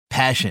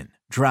Passion,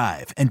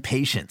 drive, and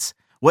patience.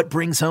 What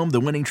brings home the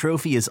winning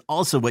trophy is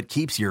also what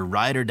keeps your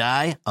ride or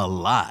die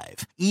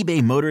alive.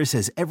 eBay Motors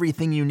has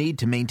everything you need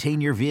to maintain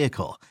your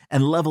vehicle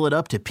and level it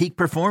up to peak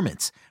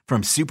performance,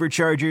 from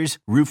superchargers,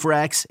 roof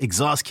racks,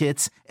 exhaust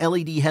kits,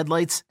 LED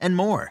headlights, and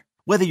more.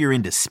 Whether you're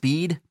into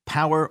speed,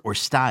 power, or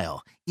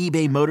style,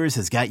 eBay Motors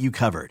has got you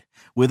covered.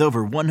 With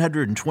over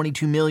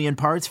 122 million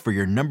parts for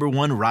your number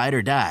one ride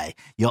or die,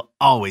 you'll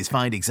always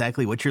find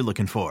exactly what you're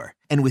looking for.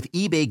 And with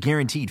eBay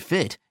Guaranteed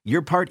Fit,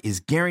 your part is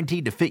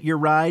guaranteed to fit your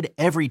ride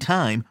every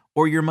time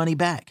or your money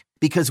back.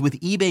 Because with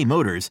eBay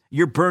Motors,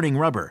 you're burning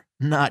rubber,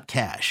 not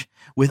cash.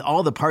 With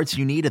all the parts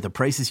you need at the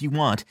prices you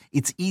want,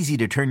 it's easy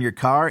to turn your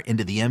car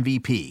into the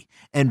MVP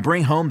and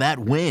bring home that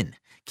win.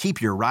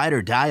 Keep your ride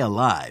or die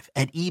alive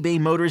at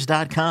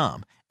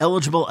ebaymotors.com.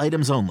 Eligible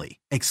items only.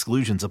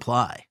 Exclusions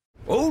apply.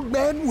 Old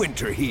Man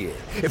Winter here.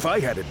 If I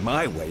had it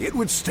my way, it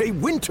would stay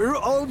winter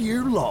all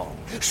year long.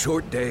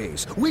 Short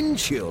days, wind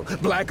chill,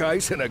 black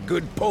ice, and a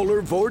good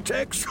polar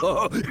vortex.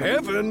 Oh,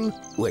 heaven.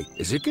 Wait,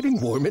 is it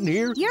getting warm in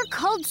here? Your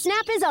cold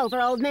snap is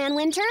over, Old Man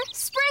Winter.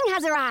 Spring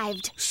has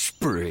arrived.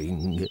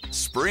 Spring.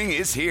 Spring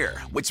is here,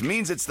 which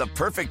means it's the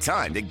perfect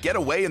time to get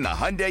away in the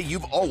Hyundai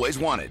you've always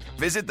wanted.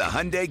 Visit the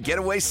Hyundai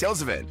Getaway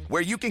Sales Event,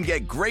 where you can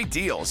get great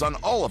deals on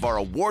all of our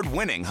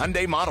award-winning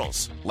Hyundai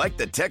models, like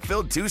the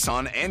tech-filled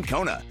Tucson and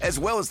Kona, as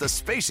well as the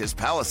spacious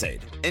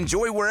Palisade.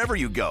 Enjoy wherever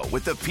you go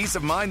with the peace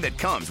of mind that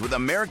comes with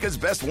America's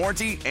best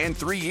warranty and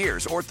 3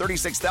 years or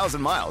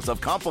 36,000 miles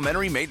of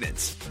complimentary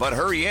maintenance. But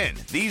hurry in,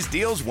 these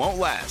deals won't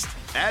last.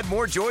 Add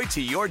more joy to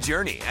your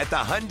journey at the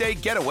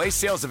Hyundai Getaway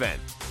Sales Event.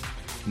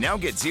 Now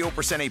get 0%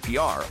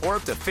 APR or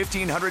up to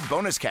 $1,500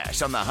 bonus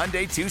cash on the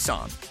Hyundai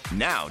Tucson.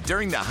 Now,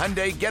 during the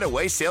Hyundai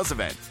Getaway Sales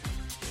Event.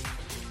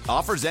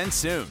 Offers end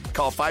soon.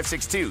 Call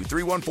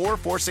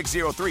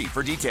 562-314-4603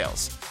 for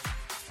details.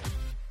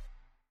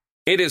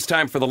 It is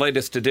time for the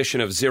latest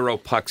edition of Zero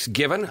Pucks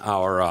Given,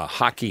 our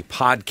hockey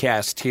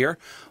podcast here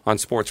on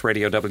Sports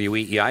Radio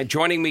WEEI.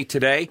 Joining me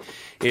today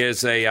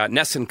is a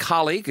Nesson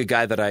colleague, a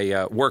guy that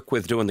I work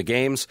with doing the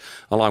games,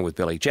 along with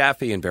Billy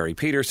Jaffe and Barry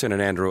Peterson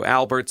and Andrew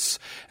Alberts,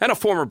 and a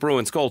former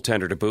Bruins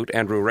goaltender to boot.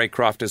 Andrew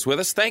Raycroft is with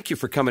us. Thank you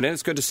for coming in.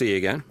 It's good to see you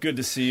again. Good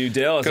to see you,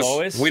 Dale, as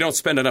always. We don't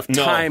spend enough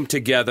time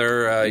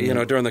together,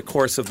 during the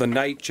course of the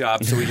night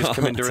job, so we just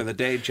come in during the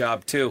day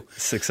job, too.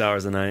 6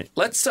 hours a night.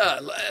 Let's,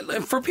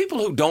 for people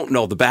who don't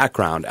know the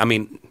background, I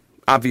mean,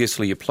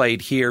 obviously you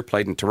played here,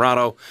 played in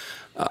Toronto,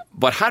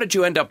 but how did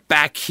you end up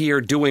back here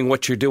doing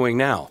what you're doing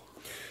now?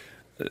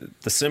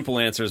 The simple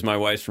answer is my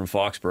wife's from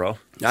Foxborough.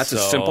 That's a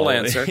simple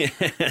answer.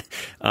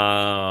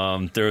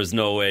 There was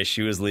no way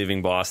she was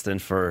leaving Boston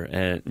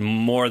for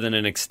more than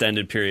an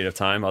extended period of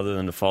time other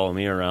than to follow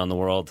me around the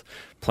world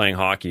playing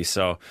hockey.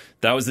 So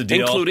that was the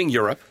deal.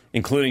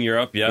 Including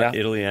Europe, yeah.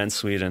 Italy and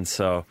Sweden.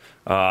 So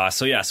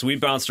we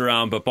bounced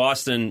around. But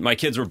Boston, my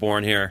kids were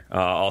born here,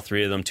 all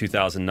three of them.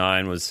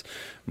 2009 was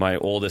my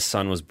oldest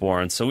son was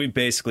born. So we've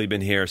basically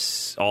been here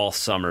all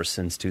summer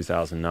since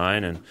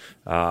 2009, and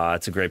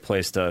it's a great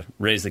place to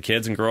raise the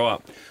kids and grow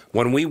up.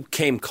 When we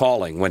came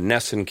calling, when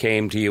Nesson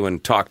came to you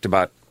and talked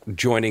about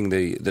joining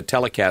the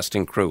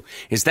telecasting crew,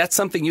 is that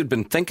something you'd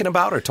been thinking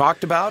about or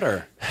talked about?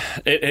 Or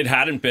It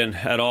hadn't been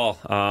at all.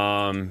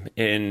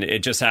 And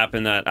it just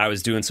happened that I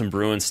was doing some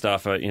Bruins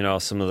stuff at,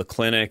 some of the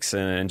clinics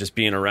and just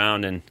being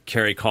around. And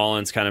Kerry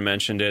Collins kind of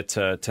mentioned it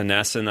to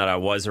Nesson that I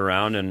was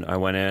around, and I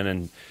went in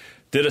and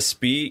did a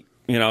speak,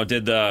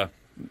 did the,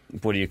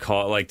 what do you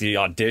call it, like the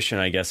audition,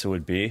 I guess it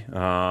would be.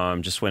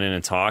 Just went in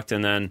and talked,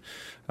 and then,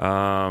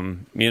 I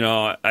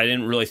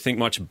didn't really think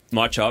much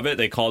of it.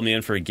 They called me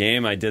in for a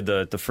game. I did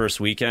the first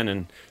weekend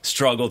and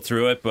struggled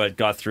through it, but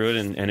got through it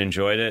and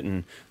enjoyed it,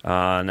 and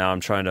now I'm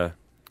trying to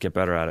get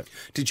better at it.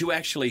 Did you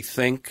actually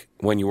think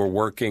when you were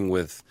working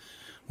with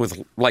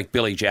like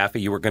Billy Jaffe,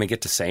 you were going to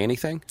get to say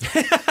anything?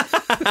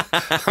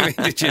 I mean,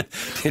 did you?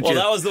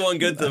 That was the one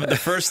good.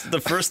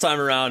 The first time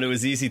around, it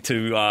was easy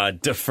to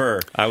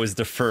defer. I was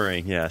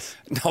deferring. Yes.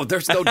 No,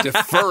 there's no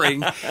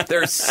deferring.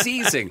 There's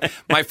seizing.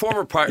 My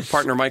former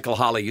partner Michael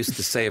Holly used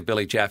to say of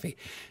Billy Jaffe.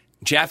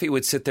 Jaffe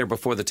would sit there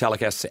before the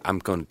telecast and say, I'm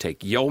going to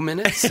take yo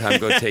minutes.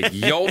 I'm going to take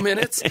yo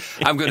minutes.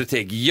 I'm going to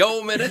take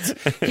yo minutes.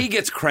 He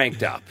gets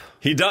cranked up.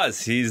 He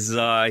does.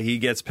 He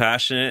gets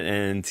passionate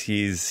and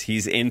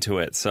he's into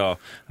it. So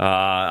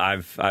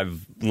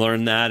I've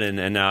learned that,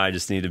 and now I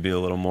just need to be a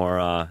little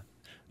more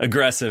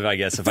aggressive, I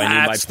guess. If I need my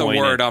point, that's the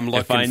word I'm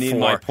looking for. If I need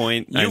my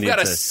point, you've got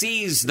to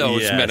seize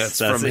those minutes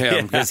from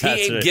him, because he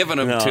ain't giving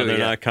them to you. They're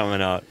not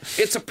coming out.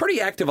 It's a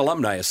pretty active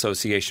alumni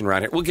association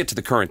around here. We'll get to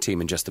the current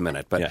team in just a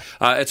minute, but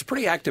it's a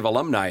pretty active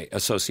alumni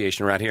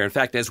association around here. In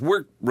fact, as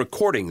we're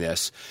recording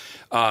this,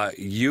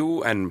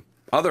 you and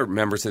other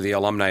members of the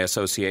Alumni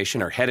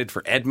Association are headed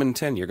for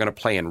Edmonton. You're going to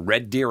play in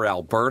Red Deer,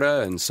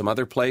 Alberta, and some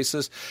other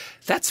places.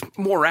 That's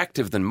more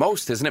active than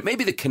most, isn't it?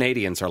 Maybe the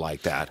Canadians are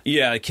like that.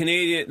 Yeah, the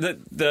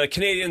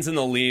Canadians and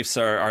the Leafs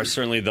are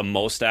certainly the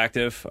most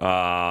active,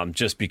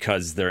 just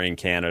because they're in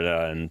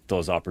Canada and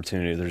those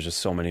opportunities. There's just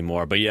so many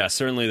more. But yeah,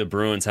 certainly the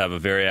Bruins have a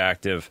very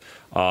active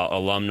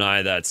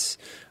alumni that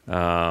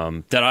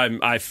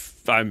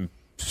I'm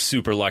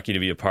super lucky to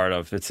be a part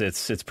of.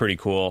 It's pretty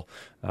cool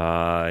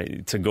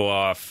to go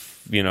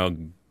off,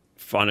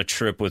 on a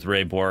trip with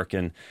Ray Bork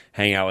and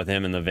hang out with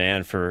him in the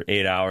van for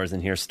 8 hours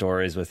and hear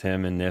stories with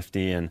him and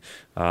Nifty and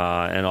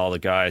all the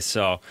guys.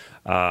 So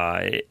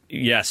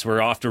yes,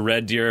 we're off to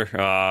Red Deer.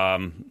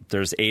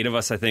 There's 8 of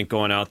us, I think,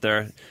 going out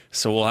there.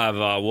 So we'll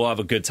have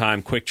a good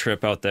time, quick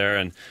trip out there.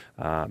 And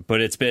but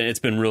it's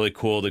been really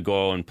cool to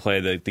go and play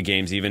the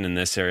games even in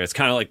this area. It's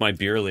kind of like my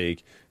beer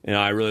league.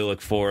 I really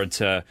look forward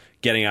to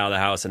getting out of the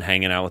house and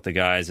hanging out with the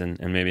guys and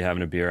maybe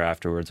having a beer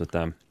afterwards with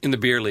them. In the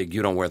beer league,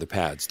 you don't wear the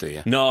pads, do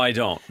you? No, I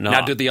don't. No.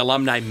 Now, do the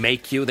alumni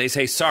make you? They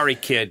say, sorry,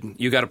 kid,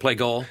 you got to play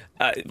goal?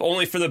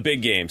 Only for the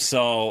big games.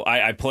 So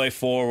I play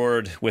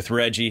forward with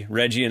Reggie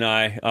and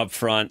I up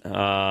front.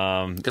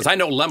 Because I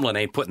know Lemlin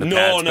ain't putting the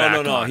pads back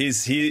on. No.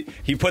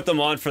 He put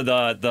them on for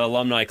the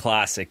Alumni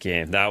Classic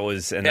game. That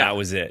was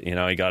it.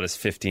 He got us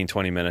 15,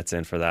 20 minutes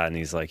in for that, and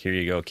he's like, here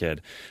you go,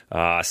 kid.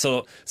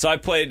 So I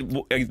played.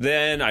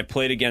 Then I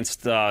played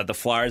against the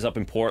Flyers up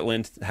in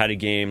Portland, had a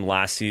game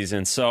last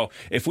season. So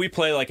if we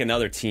play like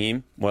another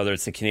team, whether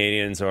it's the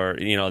Canadians or,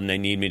 and they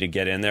need me to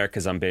get in there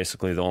because I'm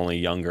basically the only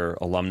younger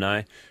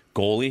alumni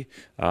goalie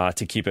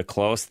to keep it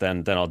close,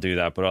 then I'll do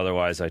that. But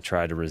otherwise, I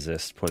try to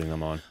resist putting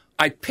them on.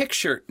 I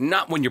picture,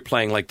 not when you're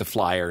playing like the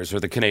Flyers or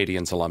the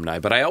Canadians alumni,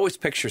 but I always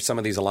picture some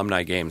of these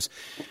alumni games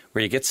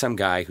where you get some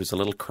guy who's a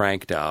little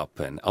cranked up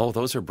and, oh,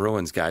 those are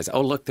Bruins guys.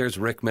 Oh, look, there's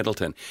Rick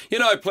Middleton.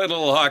 I played a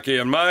little hockey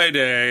in my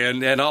day.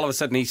 And all of a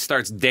sudden he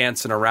starts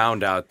dancing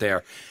around out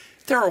there.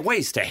 There are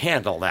ways to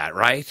handle that,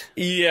 right?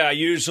 Yeah,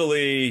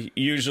 usually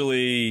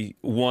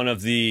one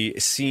of the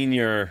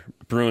senior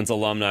Bruins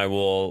alumni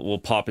will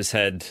pop his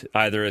head.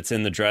 Either it's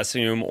in the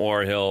dressing room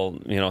or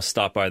he'll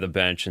stop by the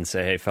bench and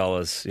say, "Hey,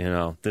 fellas,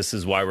 this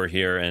is why we're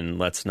here, and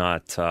let's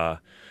not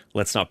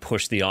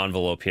push the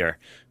envelope here.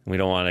 We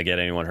don't want to get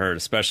anyone hurt,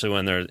 especially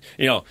when they're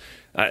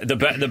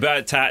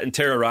the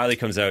Terry O'Reilly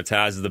comes out.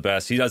 Taz is the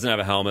best. He doesn't have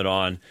a helmet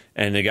on,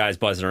 and the guy's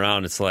buzzing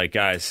around. It's like,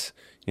 guys,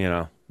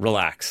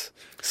 relax."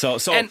 So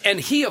and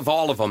he of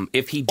all of them,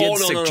 if he did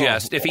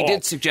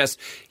suggest,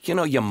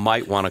 you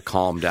might want to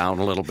calm down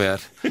a little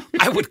bit,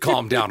 I would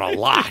calm down a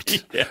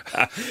lot.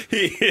 Yeah,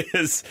 he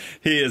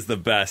is the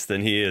best,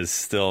 and he is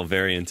still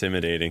very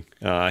intimidating.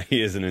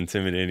 He is an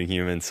intimidating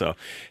human. So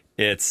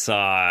it's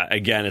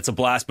it's a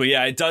blast. But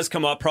yeah, it does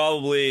come up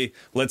probably,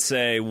 let's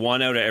say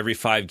 1 out of every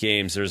 5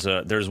 games.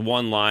 There's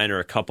one line or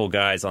a couple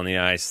guys on the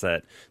ice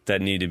that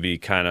need to be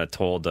kind of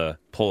told to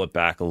pull it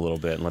back a little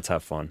bit and let's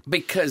have fun.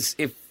 Because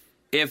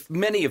if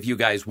many of you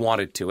guys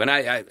wanted to, and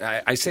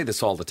I say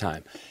this all the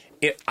time,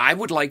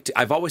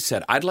 I've always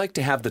said, I'd like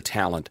to have the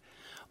talent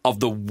of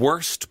the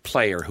worst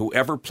player who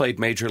ever played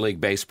Major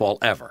League Baseball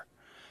ever.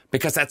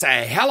 Because that's a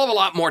hell of a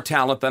lot more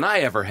talent than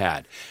I ever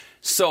had.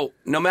 So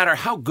no matter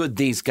how good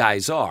these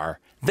guys are,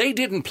 they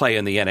didn't play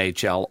in the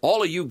NHL.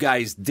 All of you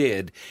guys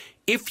did.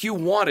 If you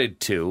wanted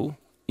to,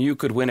 you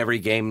could win every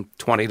game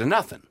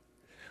 20-0.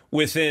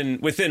 Within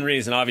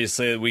reason,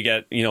 obviously, we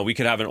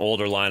could have an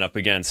older lineup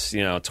against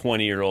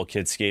 20-year-old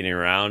kids skating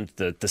around.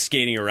 The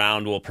skating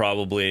around will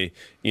probably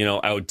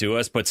outdo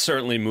us, but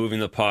certainly moving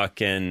the puck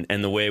and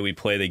the way we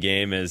play the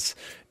game is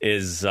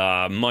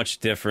much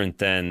different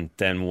than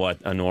what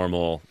a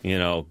normal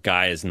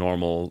guy is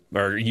normal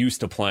or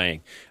used to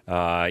playing.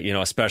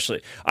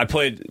 Especially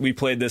we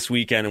played this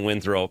weekend in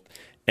Winthrop.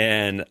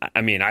 And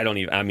I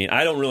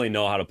don't really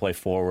know how to play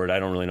forward. I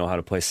don't really know how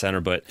to play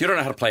center, but you don't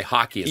know how to play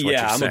hockey. Is what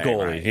you're saying, I'm a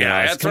goalie.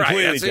 Right? It's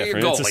completely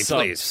different.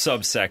 Goalie, it's a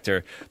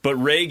subsector. But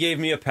Ray gave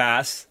me a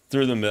pass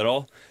through the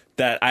middle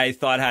that I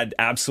thought had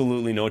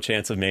absolutely no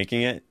chance of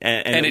making it,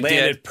 and it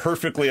landed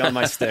perfectly on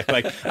my stick.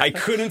 Like I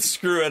couldn't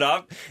screw it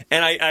up,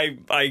 and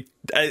I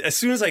as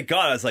soon as I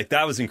got it, I was like,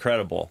 that was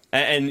incredible.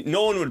 And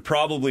no one would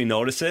probably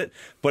notice it,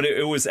 but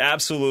it was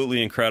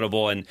absolutely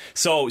incredible. And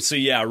so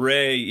yeah,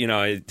 Ray,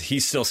 he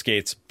still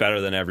skates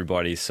better than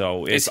everybody.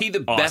 So is he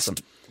the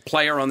best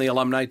player on the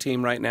alumni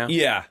team right now?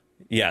 Yeah.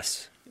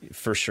 Yes.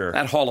 For sure.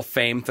 That Hall of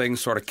Fame thing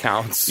sort of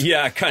counts.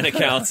 Yeah, it kind of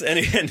counts.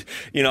 And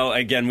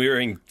again, we were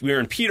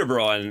in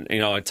Peterborough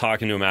and,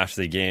 talking to him after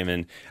the game.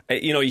 And,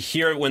 you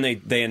hear it when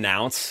they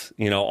announce,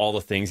 all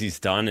the things he's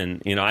done.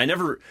 And,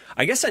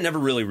 I guess I never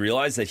really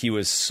realized that he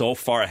was so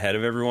far ahead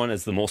of everyone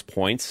as the most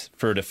points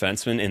for a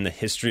defenseman in the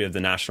history of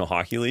the National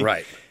Hockey League.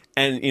 Right.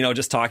 And,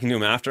 just talking to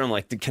him after, I'm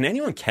like, can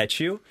anyone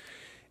catch you?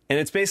 And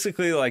it's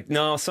basically like,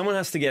 no, someone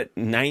has to get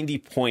 90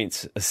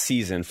 points a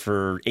season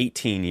for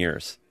 18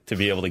 years to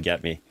be able to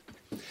get me.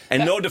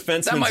 And no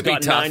defenseman's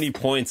got 90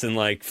 points in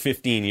like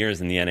 15 years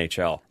in the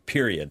NHL,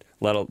 period.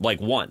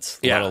 Once,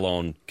 let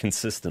alone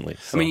consistently.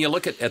 So. I mean, you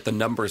look at the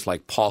numbers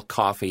like Paul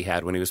Coffey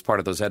had when he was part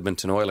of those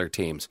Edmonton Oilers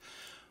teams.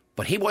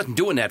 But he wasn't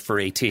doing that for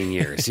 18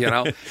 years,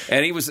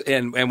 and he was,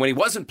 and when he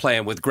wasn't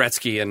playing with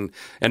Gretzky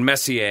and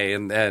Messier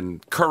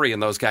and Curry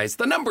and those guys,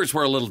 the numbers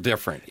were a little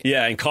different.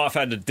 Yeah, and Koff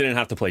didn't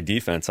have to play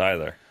defense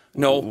either.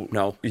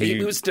 No.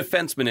 He was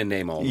defenseman in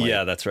name only.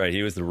 Yeah, that's right.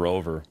 He was the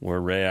rover, where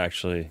Ray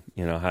actually,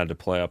 had to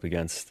play up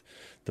against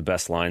the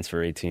best lines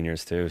for 18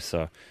 years too.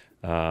 So,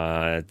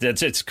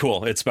 It's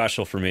cool. It's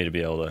special for me to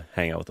be able to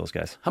hang out with those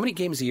guys. How many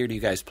games a year do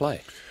you guys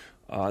play?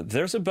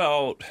 There's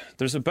about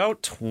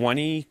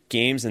 20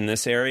 games in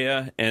this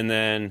area, and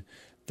then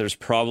there's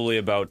probably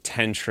about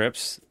 10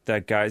 trips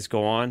that guys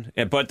go on.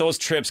 But those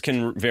trips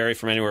can vary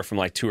from anywhere from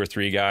like 2 or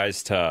 3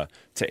 guys to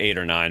 8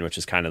 or 9, which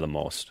is kind of the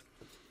most.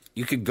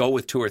 You could go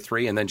with 2 or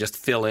 3 and then just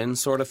fill in,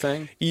 sort of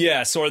thing.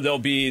 Yes, or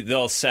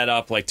they'll set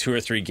up like 2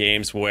 or 3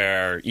 games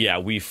where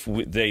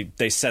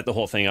they set the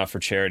whole thing up for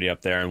charity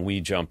up there, and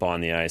we jump on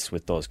the ice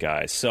with those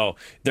guys. So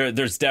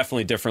there's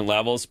definitely different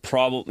levels.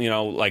 Probably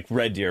like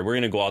Red Deer, we're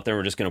going to go out there.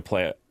 We're just going to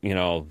play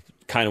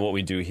kind of what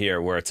we do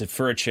here, where it's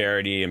for a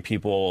charity and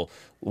people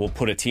will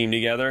put a team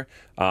together.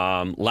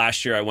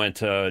 Last year I went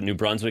to New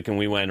Brunswick and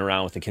we went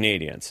around with the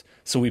Canadians.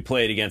 So we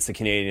played against the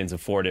Canadians in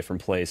 4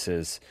 different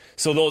places.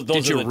 So those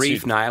Did you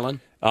reef Nyland?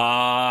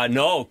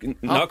 No.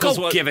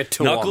 Knuckles give it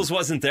to Knuckles him.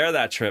 wasn't there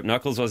that trip.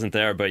 Knuckles wasn't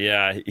there, but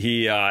yeah,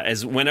 he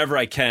whenever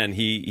I can,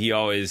 he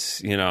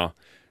always,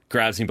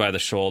 grabs me by the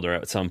shoulder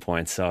at some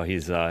point. So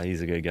he's a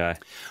good guy.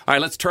 All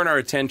right, let's turn our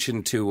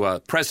attention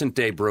to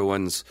present-day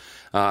Bruins,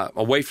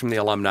 away from the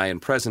alumni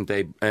and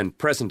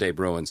present-day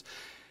Bruins.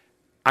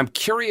 I'm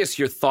curious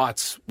your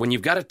thoughts when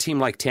you've got a team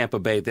like Tampa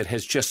Bay that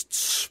has just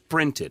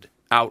sprinted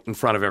out in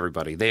front of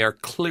everybody. They are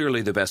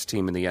clearly the best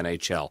team in the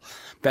NHL.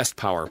 Best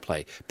power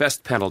play,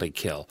 best penalty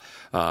kill.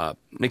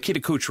 Nikita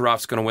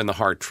Kucherov's going to win the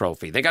Hart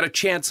Trophy. They got a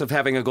chance of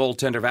having a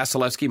goaltender.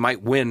 Vasilevsky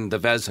might win the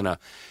Vezina.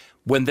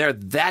 When they're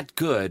that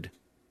good,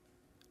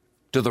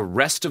 do the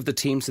rest of the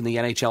teams in the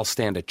NHL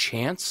stand a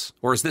chance,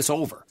 or is this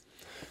over?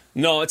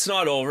 No, it's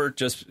not over.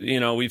 Just,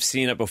 we've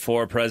seen it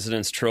before.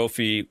 President's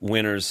Trophy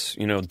winners,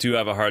 do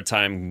have a hard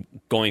time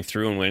going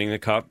through and winning the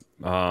cup.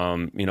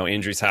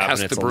 Injuries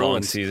happen. It's a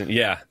long season.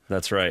 Yeah,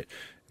 that's right.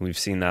 We've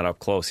seen that up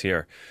close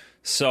here.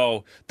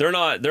 So they're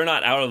not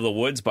out of the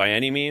woods by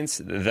any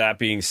means. That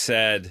being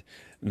said,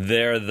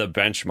 they're the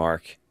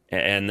benchmark,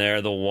 and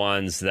they're the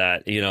ones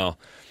that,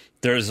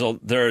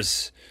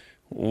 there's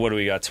what do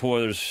we got?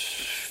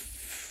 There's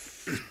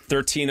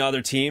 13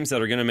 other teams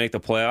that are going to make the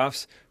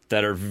playoffs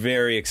that are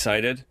very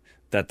excited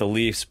that the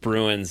Leafs,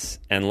 Bruins,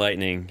 and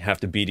Lightning have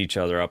to beat each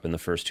other up in the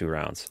first 2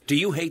 rounds. Do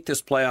you hate this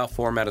playoff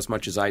format as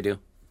much as I do?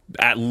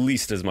 At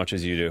least as much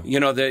as you do.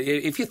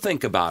 If you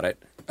think about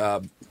it,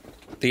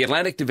 the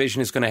Atlantic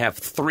Division is going to have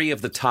 3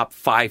 of the top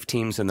 5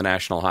 teams in the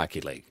National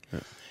Hockey League. Yeah.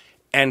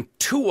 And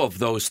 2 of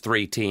those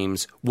 3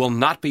 teams will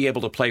not be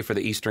able to play for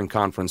the Eastern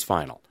Conference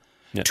Final.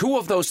 Yeah. 2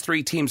 of those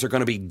 3 teams are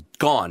going to be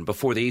gone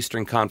before the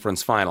Eastern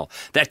Conference Final.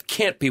 That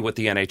can't be what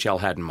the NHL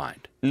had in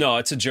mind. No,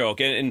 it's a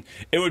joke. And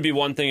it would be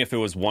one thing if it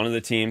was one of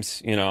the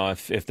teams,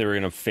 if they were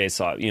going to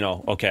face off,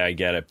 okay, I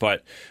get it.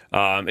 But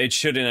it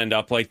shouldn't end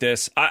up like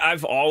this.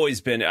 I've always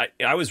been,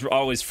 I was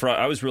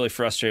really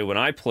frustrated when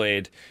I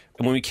played.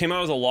 When we came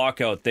out of the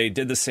lockout, they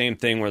did the same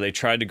thing where they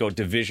tried to go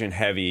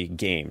division-heavy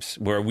games,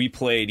 where we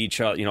played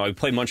each other. We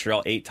played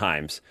Montreal 8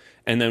 times.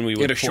 And then we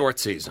would in a short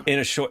season. In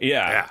a short,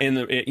 yeah.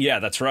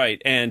 That's right.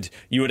 And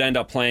you would end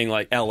up playing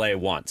like LA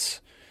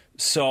once.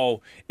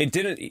 So it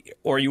didn't,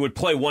 or you would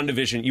play one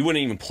division. You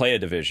wouldn't even play a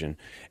division.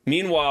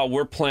 Meanwhile,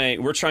 we're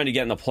trying to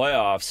get in the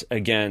playoffs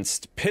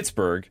against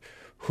Pittsburgh,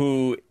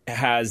 who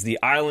has the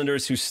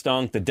Islanders who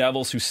stunk, the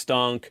Devils who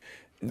stunk.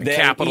 The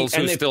Capitals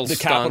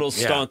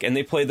stunk, and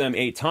they played them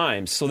 8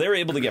 times, so they were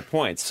able to get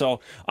points. So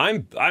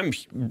I'm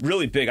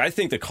really big. I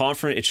think the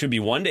conference, it should be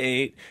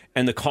 1-8,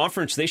 and the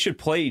conference, they should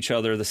play each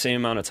other the same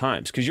amount of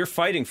times because you're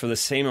fighting for the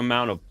same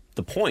amount of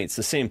the points,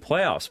 the same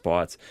playoff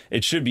spots.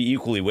 It should be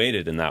equally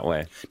weighted in that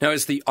way. Now,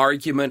 is the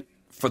argument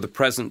for the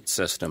present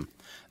system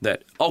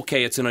that,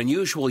 okay, it's an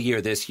unusual year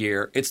this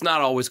year, it's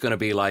not always going to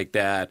be like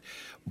that,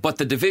 but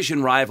the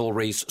division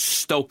rivalries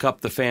stoke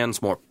up the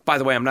fans more? By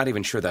the way, I'm not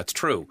even sure that's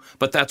true,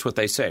 but that's what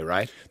they say,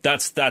 right?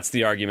 That's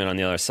the argument on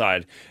the other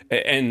side.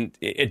 And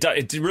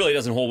it really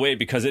doesn't hold weight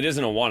because it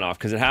isn't a one-off,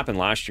 because it happened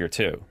last year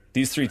too.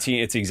 These 3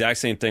 teams, it's the exact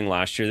same thing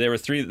last year. They were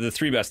the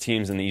 3 best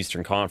teams in the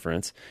Eastern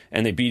Conference,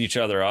 and they beat each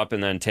other up,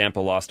 and then Tampa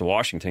lost to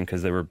Washington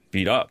because they were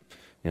beat up.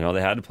 They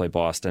had to play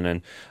Boston.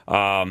 And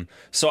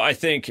so I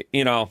think,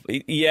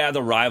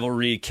 the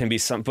rivalry can be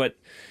some, but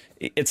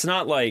it's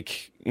not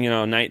like,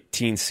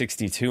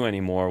 1962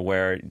 anymore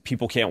where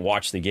people can't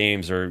watch the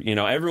games or,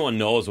 everyone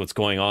knows what's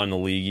going on in the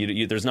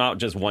league. There's not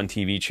just one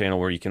TV channel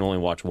where you can only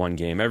watch one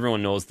game.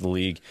 Everyone knows the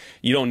league.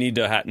 You don't need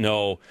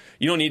to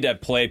you don't need to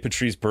play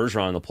Patrice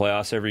Bergeron in the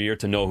playoffs every year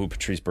to know who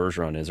Patrice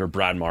Bergeron is or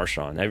Brad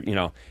Marchand.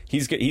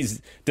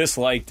 He's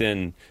disliked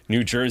in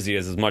New Jersey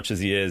as much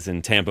as he is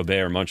in Tampa Bay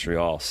or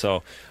Montreal.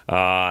 So,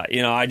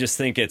 I just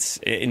think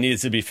it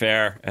needs to be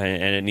fair,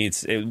 and it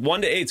needs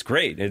 1-8's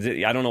great.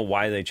 I don't know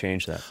why they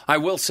changed that. I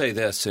will say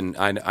this, and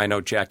I know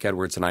Jack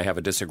Edwards and I have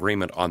a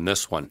disagreement on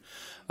this one.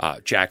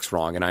 Jack's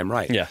wrong and I'm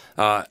right.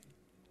 Yeah.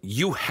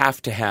 You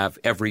have to have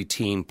every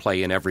team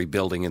play in every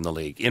building in the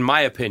league, in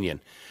my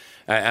opinion.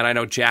 And I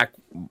know Jack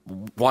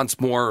wants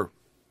more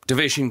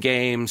division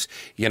games,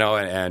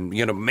 and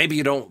maybe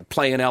you don't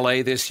play in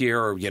LA this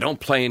year or you don't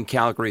play in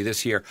Calgary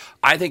this year.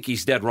 I think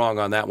he's dead wrong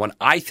on that one.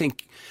 I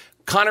think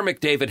Connor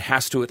McDavid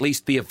has to at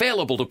least be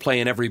available to play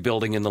in every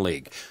building in the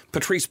league.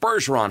 Patrice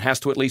Bergeron has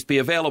to at least be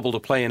available to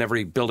play in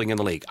every building in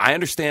the league. I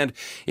understand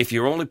if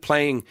you're only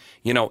playing,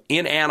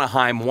 in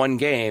Anaheim one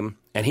game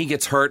and he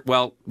gets hurt,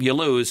 well, you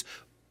lose.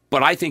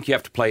 But I think you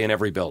have to play in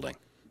every building.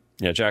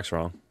 Yeah, Jack's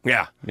wrong.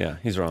 Yeah,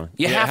 he's wrong.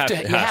 You have to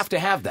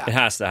have that. It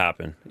has to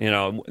happen.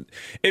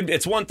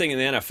 It's one thing in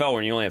the NFL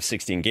when you only have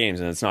 16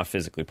 games and it's not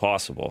physically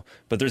possible.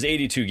 But there's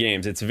 82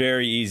 games. It's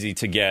very easy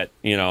to get,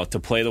 to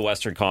play the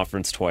Western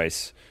Conference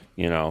twice.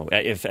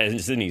 If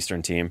it's an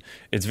Eastern team,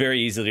 it's very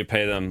easy to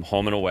pay them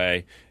home and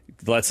away.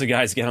 Lets the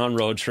guys get on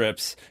road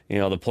trips.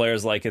 The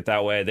players like it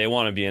that way. They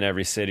want to be in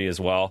every city as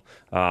well.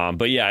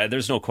 But yeah,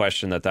 there's no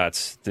question that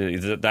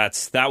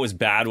was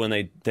bad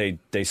when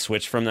they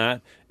switched from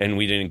that, and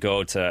we didn't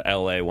go to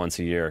LA once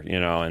a year.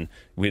 And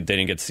they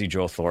didn't get to see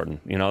Joe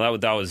Thornton.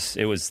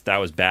 That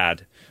was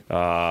bad.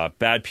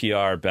 Bad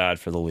PR, bad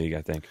for the league,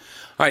 I think.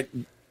 All right,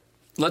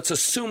 let's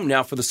assume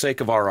now, for the sake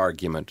of our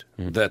argument,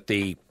 that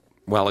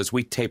as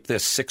we tape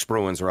this, 6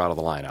 Bruins are out of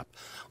the lineup.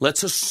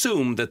 Let's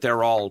assume that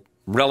they're all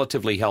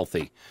relatively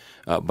healthy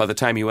by the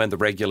time you end the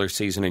regular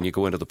season and you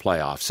go into the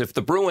playoffs. If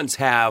the Bruins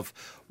have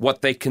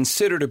what they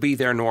consider to be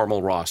their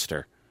normal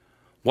roster,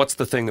 what's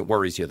the thing that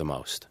worries you the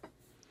most?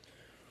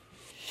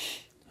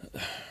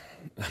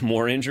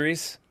 More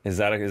injuries? Is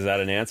that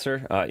an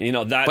answer?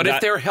 But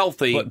if they're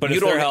healthy, but you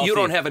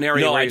don't have an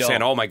area where you're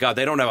saying, "Oh my God,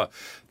 they don't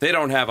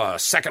have a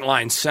second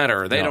line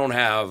center, they don't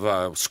have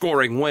a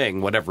scoring wing,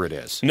 whatever it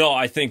is." No,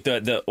 I think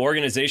the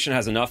organization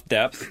has enough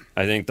depth.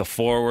 I think the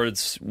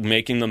forwards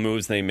making the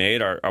moves they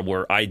made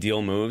were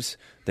ideal moves.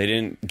 They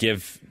didn't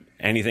give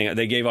anything.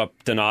 They gave up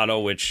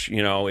Donato, which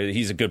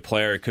he's a good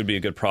player, it could be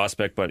a good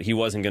prospect, but he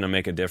wasn't going to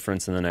make a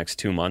difference in the next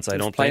 2 months. I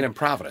don't think. Playing in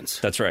Providence.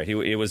 That's right.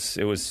 It was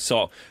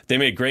so they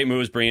made great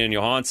moves bringing in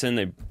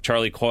Johansson.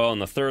 Charlie Coyle on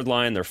the third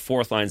line. Their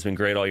fourth line's been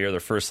great all year. Their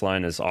first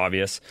line is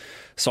obvious.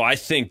 So I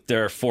think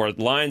their fourth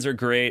lines are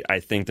great. I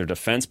think their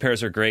defense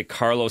pairs are great.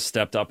 Carlos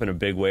stepped up in a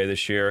big way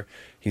this year.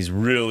 He's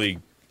really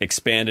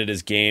expanded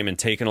his game and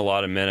taken a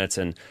lot of minutes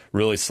and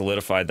really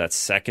solidified that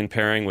second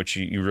pairing, which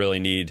you really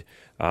need.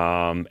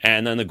 And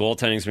then the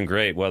goaltending's been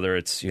great, whether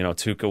it's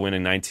Tuukka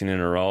winning 19 in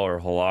a row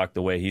or Halak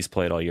the way he's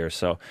played all year.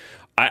 So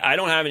I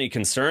don't have any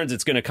concerns.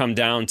 It's going to come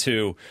down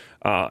to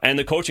and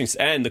the coaching.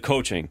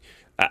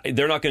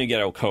 They're not going to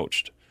get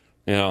outcoached.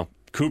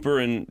 Cooper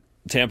in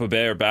Tampa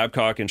Bay or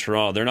Babcock in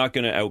Toronto, they're not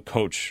going to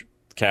outcoach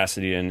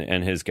Cassidy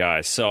and his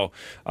guys. So,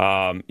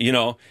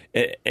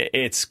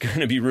 it's going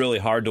to be really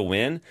hard to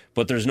win,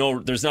 but there's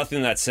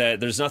nothing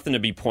to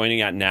be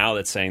pointing at now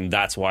that's saying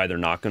that's why they're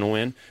not going to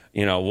win.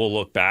 We'll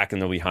look back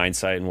and there'll be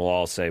hindsight and we'll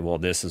all say, well,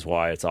 this is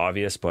why it's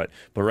obvious. But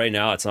right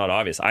now it's not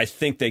obvious. I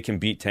think they can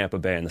beat Tampa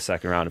Bay in the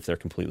second round if they're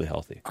completely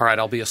healthy. All right,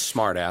 I'll be a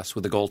smart ass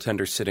with the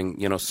goaltender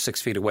sitting,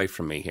 6 feet away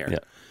from me here.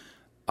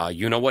 Yeah.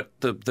 You know what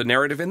the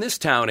narrative in this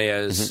town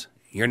is? Mm-hmm.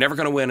 You're never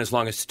going to win as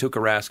long as Tuukka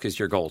Rask is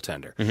your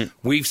goaltender.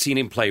 Mm-hmm. We've seen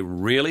him play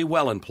really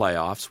well in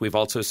playoffs. We've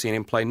also seen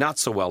him play not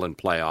so well in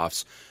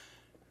playoffs.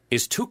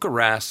 Is Tuukka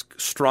Rask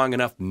strong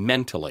enough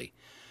mentally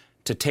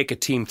to take a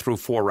team through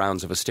 4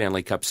 rounds of a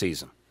Stanley Cup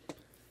season?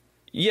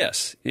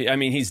 Yes. I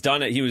mean, he's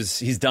done it.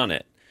 He's done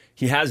it.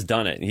 He has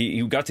done it.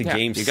 He got to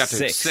game 6. He got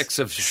to 6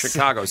 of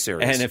Chicago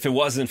series. And if it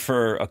wasn't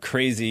for a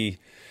crazy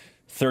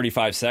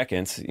 35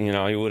 seconds, he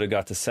would have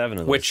got to 7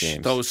 of those games.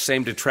 Which those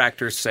same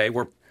detractors say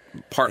were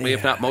partly,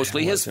 if not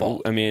mostly, his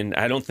fault. I mean,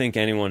 I don't think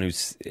anyone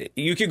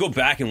you could go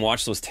back and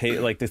watch those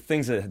the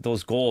things that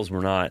those goals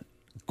were not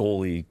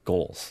goalie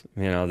goals.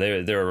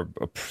 They're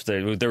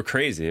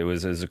crazy. It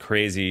was a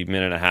crazy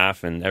minute and a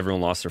half, and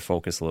everyone lost their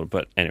focus a little.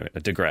 But anyway, I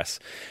digress.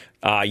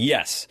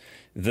 Yes,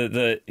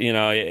 look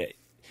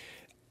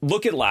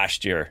at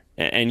last year,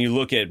 and you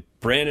look at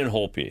Brandon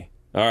Holtby.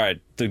 All right,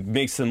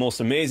 makes the most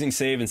amazing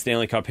save in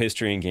Stanley Cup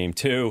history in Game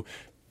 2.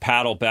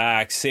 Paddle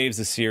back, saves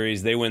the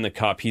series. They win the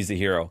Cup. He's the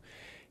hero.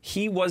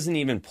 He wasn't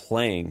even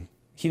playing.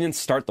 He didn't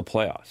start the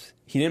playoffs.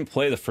 He didn't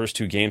play the first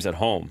 2 games at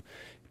home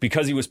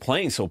because he was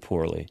playing so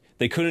poorly.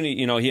 They couldn't,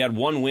 he had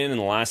 1 win in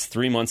the last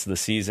 3 months of the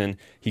season.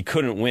 He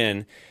couldn't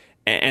win.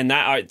 And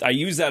that I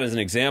use that as an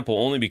example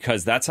only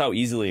because that's how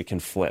easily it can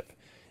flip.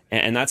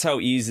 And that's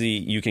how easy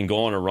you can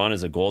go on a run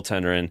as a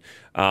goaltender. And,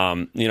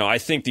 I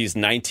think these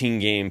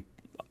 19-game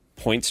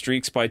point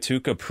streaks by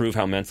Tuukka prove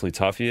how mentally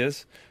tough he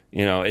is.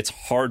 It's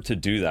hard to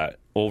do that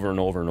over and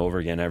over and over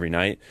again every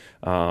night.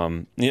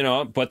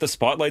 But the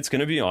spotlight's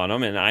going to be on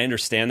him, and I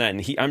understand that,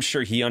 and I'm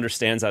sure he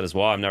understands that as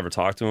well. I've never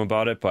talked to him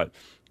about it, but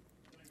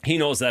he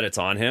knows that it's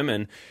on him,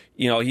 and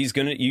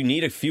you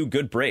need a few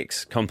good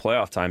breaks come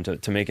playoff time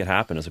to make it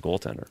happen as a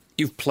goaltender.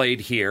 You've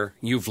played here,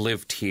 you've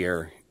lived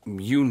here,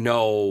 you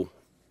know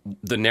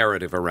the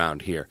narrative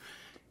around here.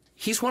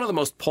 He's one of the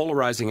most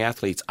polarizing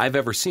athletes I've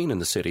ever seen in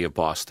the city of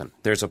Boston.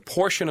 There's a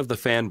portion of the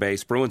fan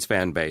base, Bruins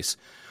fan base,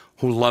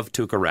 who love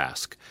Tuukka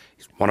Rask.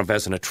 He's won a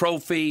Vezina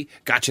Trophy,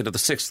 got you to the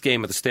 6th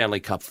game of the Stanley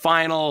Cup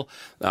final.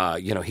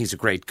 He's a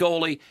great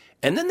goalie.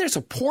 And then there's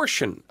a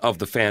portion of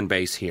the fan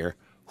base here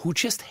who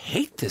just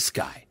hate this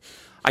guy.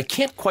 I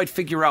can't quite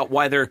figure out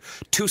why they're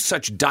two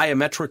such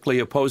diametrically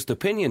opposed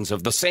opinions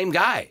of the same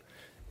guy.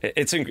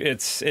 It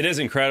is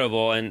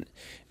incredible, and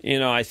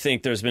I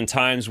think there's been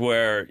times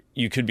where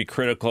you could be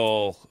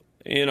critical.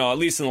 At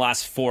least in the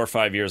last 4 or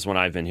 5 years when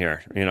I've been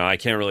here. I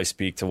can't really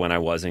speak to when I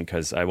wasn't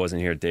because I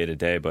wasn't here day to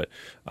day. But,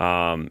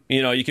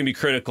 you can be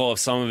critical of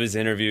some of his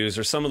interviews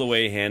or some of the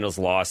way he handles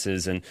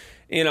losses. And,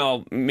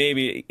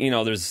 maybe,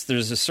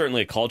 there's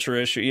certainly a culture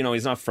issue.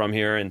 He's not from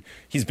here and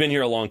he's been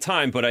here a long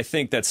time. But I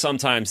think that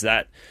sometimes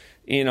that,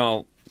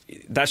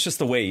 that's just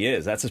the way he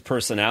is. That's his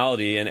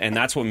personality. And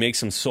that's what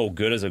makes him so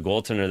good as a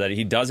goaltender, that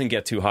he doesn't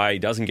get too high. He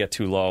doesn't get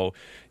too low.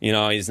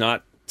 He's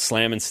not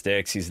slamming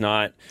sticks. He's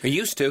not. He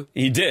used to.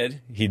 He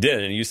did,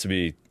 and it used to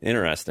be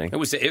interesting. It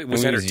was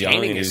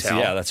entertaining as hell.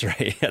 Yeah, that's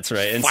right.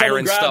 And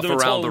firing stuff him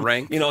around the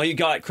rink. He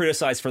got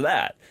criticized for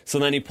that. So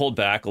then he pulled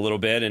back a little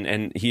bit,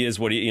 and he is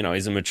what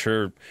he's a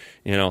mature,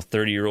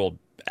 30-year-old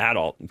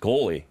adult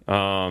goalie.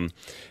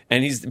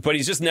 But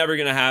he's just never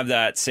going to have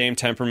that same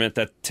temperament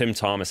that Tim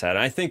Thomas had. And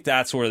I think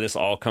that's where this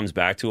all comes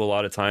back to a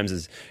lot of times,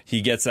 is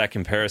he gets that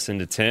comparison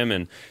to Tim,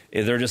 and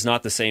they're just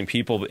not the same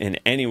people in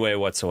any way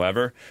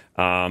whatsoever.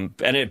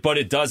 But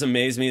it does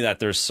amaze me that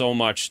there's so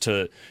much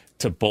to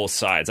both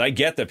sides. I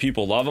get that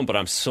people love him, but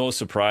I'm so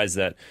surprised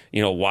that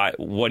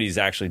what he's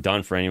actually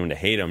done for anyone to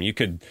hate him. You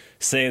could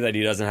say that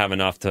he doesn't have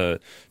enough to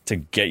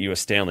get you a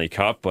Stanley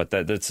Cup, but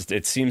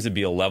it seems to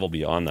be a level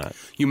beyond that.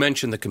 You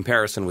mentioned the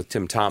comparison with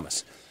Tim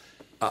Thomas.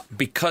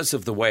 Because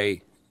of the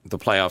way the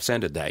playoffs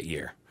ended that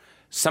year,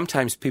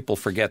 sometimes people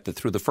forget that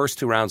through the first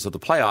 2 rounds of the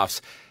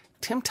playoffs,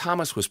 Tim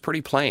Thomas was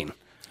pretty plain.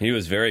 He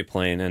was very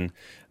plain, and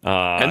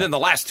then the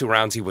last 2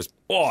 rounds he was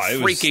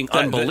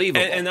unbelievable.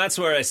 And that's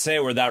where I say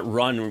where that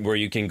run where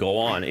you can go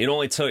on. It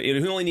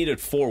only needed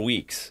 4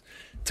 weeks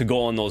to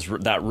go on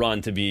that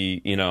run to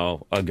be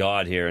a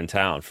god here in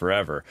town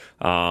forever.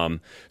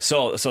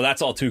 So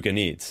that's all Tuukka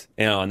needs,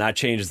 and that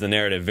changes the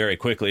narrative very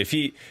quickly.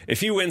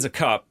 If he wins a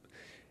cup,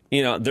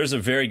 there's a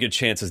very good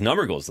chance his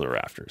number goes to the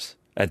rafters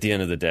at the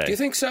end of the day. Do you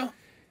think so?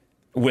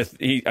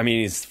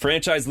 He's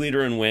franchise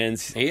leader in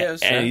wins. He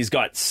is, and he's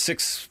got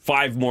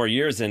 5 more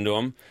years into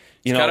him.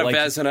 He's got a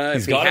Vezina.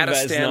 He's got a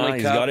Stanley Cup.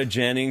 He's got a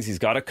Jennings. He's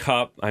got a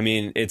cup. I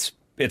mean, it's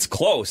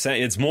close.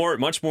 It's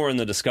much more in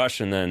the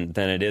discussion than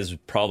it is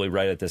probably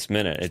right at this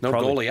minute. There's no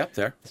goalie up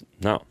there.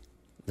 No.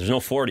 There's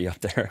no 40 up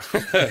there.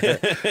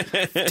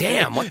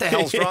 Damn, what the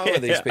hell's wrong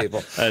with these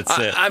people? That's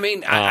it. I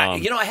mean,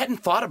 I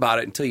hadn't thought about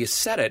it until you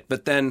said it,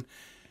 but then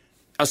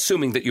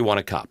assuming that you won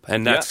a cup,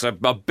 and that's a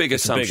big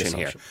assumption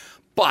here.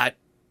 But,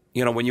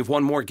 when you've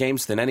won more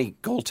games than any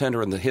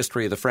goaltender in the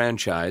history of the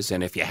franchise,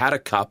 and if you had a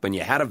cup, and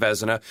you had a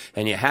Vezina,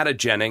 and you had a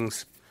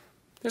Jennings,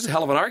 there's a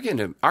hell of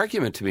an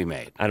argument to be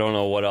made. I don't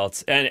know what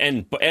else.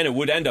 And it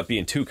would end up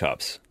being 2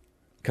 cups.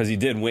 Because he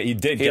did win. He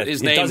did get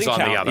his name's on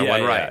the other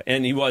one, right?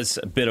 And he was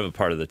a bit of a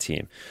part of the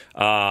team.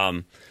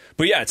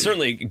 But yeah,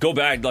 certainly go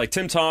back. Like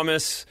Tim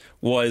Thomas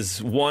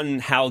was one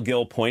Hal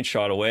Gill point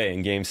shot away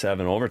in Game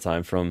 7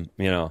 overtime from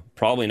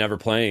probably never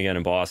playing again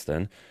in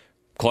Boston.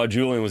 Claude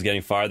Julien was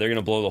getting fired. They're going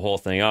to blow the whole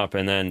thing up,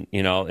 and then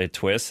it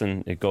twists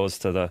and it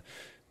goes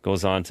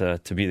on to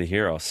be the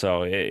hero.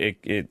 So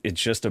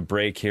it's just a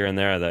break here and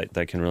there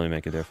that can really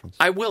make a difference.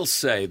 I will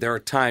say there are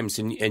times,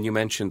 and you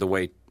mentioned the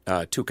way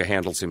Tuukka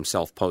handles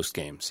himself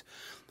post-games.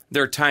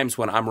 There are times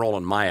when I'm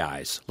rolling my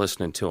eyes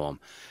listening to him,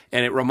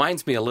 and it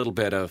reminds me a little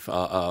bit of,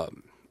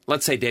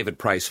 let's say, David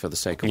Price, for the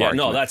sake of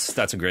argument. No,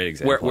 that's a great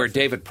example. Where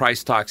David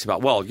Price talks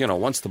about,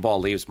 once the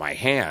ball leaves my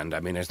hand,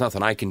 there's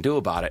nothing I can do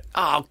about it.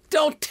 Oh,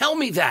 don't tell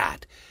me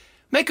that.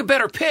 Make a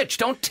better pitch.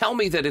 Don't tell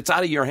me that it's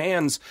out of your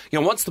hands.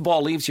 Once the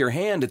ball leaves your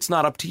hand, it's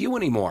not up to you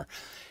anymore.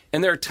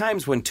 And there are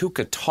times when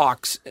Tuukka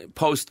talks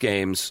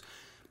post-games,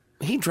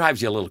 he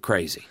drives you a little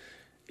crazy.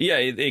 Yeah,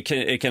 it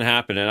can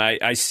happen, and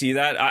I see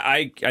that.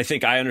 I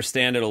think I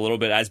understand it a little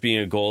bit as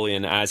being a goalie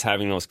and as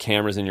having those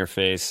cameras in your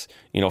face.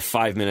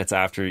 5 minutes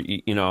after,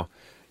 you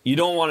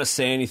don't want to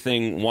say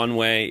anything one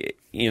way,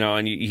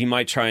 and he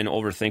might try and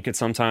overthink it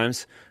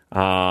sometimes.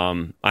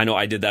 I know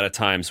I did that at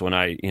times when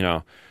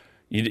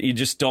you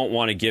just don't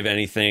want to give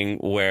anything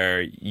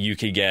where you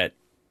could get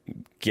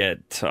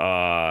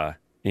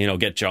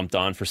jumped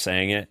on for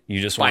saying it. You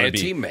just want to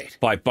be teammate.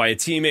 By a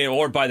teammate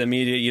or by the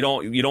media. You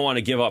don't want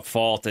to give up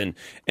fault, and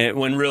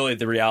when really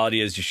the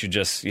reality is you should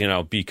just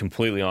be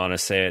completely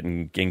honest, say it,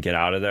 and get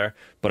out of there.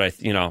 But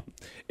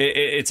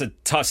it's a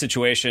tough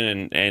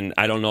situation, and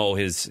I don't know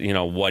his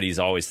what he's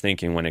always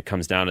thinking when it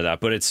comes down to that.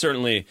 But it's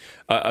certainly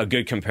a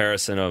good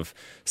comparison of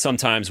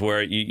sometimes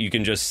where you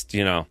can just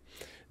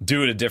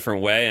do it a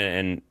different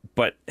way,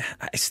 but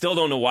I still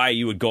don't know why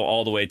you would go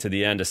all the way to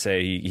the end to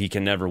say he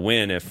can never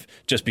win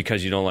just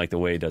because you don't like the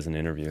way he does an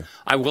interview.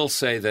 I will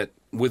say that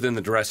within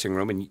the dressing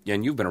room, and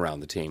you've been around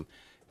the team,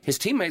 his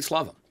teammates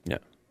love him. Yeah.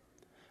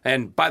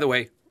 And by the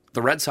way,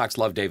 the Red Sox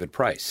love David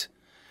Price.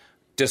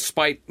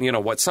 Despite,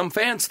 what some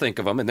fans think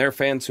of him, and there are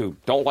fans who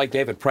don't like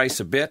David Price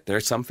a bit,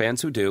 there's some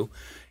fans who do.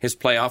 His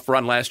playoff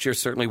run last year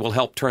certainly will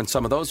help turn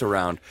some of those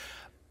around.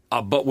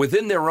 But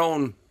within their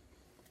own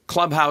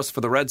clubhouse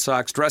for the Red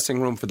Sox,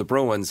 dressing room for the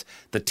Bruins,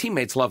 the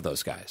teammates love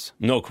those guys.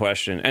 No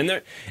question.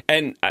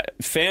 And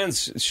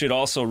fans should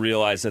also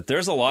realize that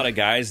there's a lot of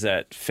guys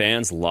that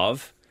fans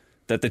love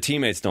that the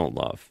teammates don't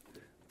love,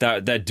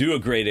 that do a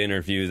great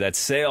interview, that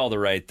say all the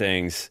right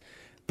things,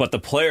 but the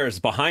players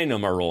behind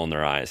them are rolling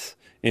their eyes.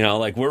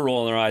 Like we're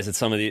rolling our eyes at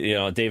some of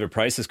the, David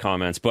Price's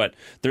comments, but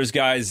there's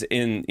guys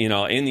in the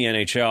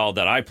NHL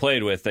that I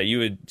played with that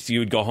you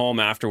would go home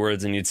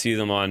afterwards and you'd see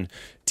them on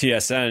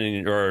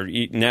TSN or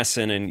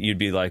NESN and you'd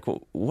be like,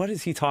 well, what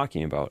is he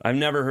talking about? I've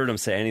never heard him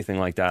say anything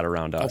like that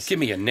around us. Oh, give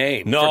me a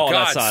name. No, for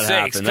that's God's not sakes.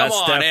 happening. Come That's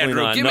on, definitely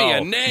Andrew, not. give me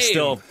a name.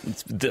 Still,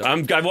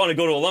 I want to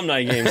go to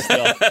alumni games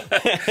still.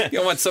 You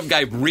don't want some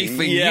guy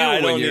briefing you I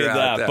when don't you're need out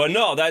that. there. But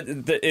no,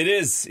 it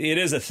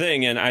is a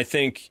thing, and I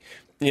think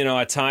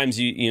at times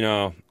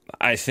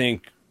I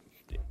think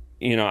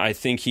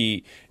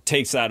he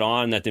takes that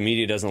on, that the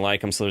media doesn't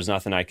like him, so there's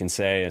nothing I can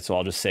say, so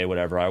I'll just say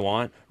whatever I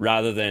want,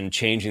 rather than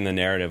changing the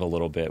narrative a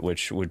little bit,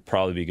 which would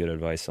probably be good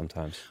advice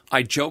sometimes.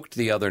 I joked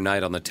the other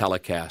night on the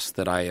telecast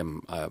that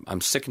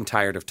I'm sick and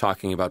tired of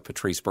talking about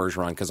Patrice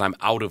Bergeron because I'm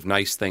out of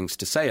nice things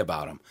to say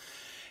about him.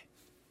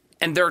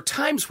 And there are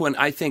times when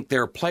I think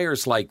there are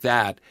players like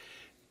that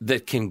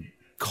can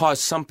cause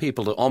some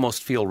people to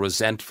almost feel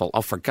resentful.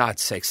 Oh, for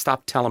God's sake,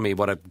 stop telling me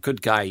what a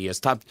good guy he is.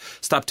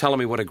 Stop telling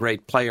me what a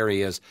great player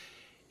he is.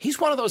 He's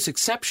one of those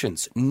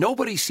exceptions.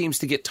 Nobody seems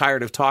to get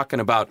tired of talking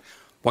about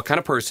what kind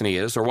of person he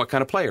is or what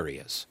kind of player he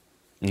is.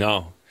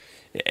 No.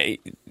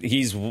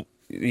 He's,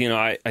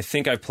 I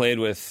think I played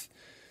with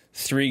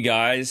 3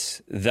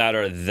 guys that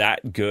are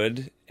that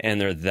good, and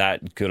they're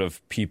that good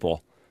of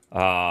people.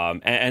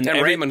 And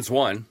Raymond's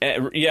one.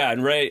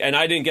 And Ray, and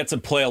I didn't get to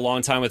play a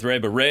long time with Ray,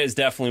 but Ray is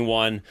definitely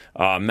one.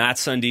 Matt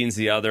Sundin's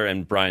the other,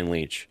 and Brian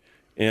Leach.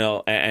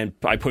 And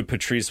I put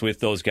Patrice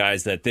with those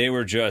guys that they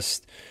were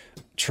just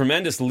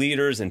tremendous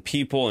leaders and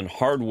people and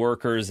hard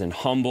workers and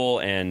humble,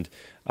 and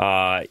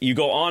you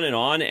go on,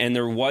 and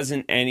there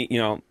wasn't any,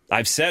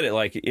 I've said it,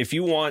 like,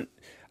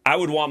 I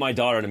would want my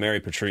daughter to marry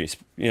Patrice.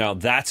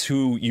 That's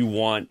who you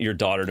want your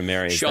daughter to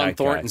marry. Sean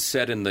Thornton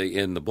said in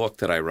the book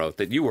that I wrote,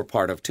 that you were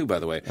part of too, by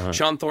the way.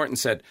 Sean Thornton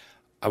said,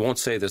 I won't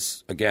say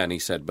this again, he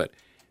said, but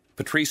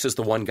Patrice is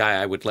the one guy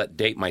I would let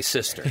date my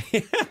sister.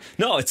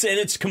 No,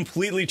 it's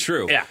completely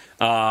true. Yeah.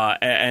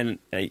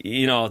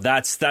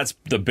 That's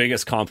the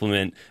biggest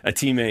compliment a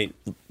teammate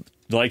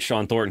like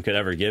Sean Thornton could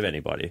ever give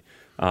anybody.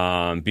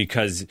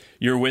 Because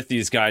you're with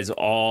these guys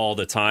all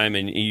the time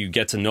and you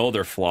get to know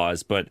their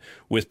flaws. But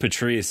with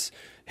Patrice,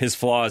 his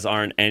flaws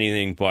aren't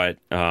anything but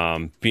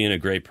being a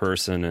great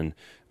person.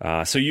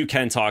 And so you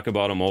can talk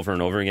about him over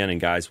and over again, and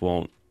guys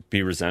won't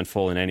be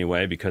resentful in any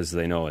way because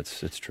they know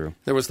it's true.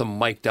 There was the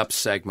mic'd up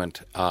segment,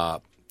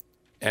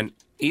 and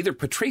either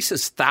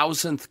Patrice's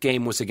 1,000th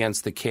game was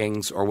against the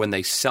Kings, or when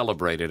they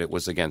celebrated it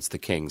was against the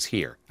Kings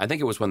here. I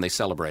think it was when they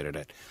celebrated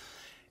it.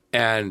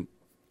 And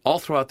all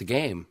throughout the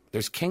game,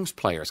 there's Kings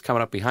players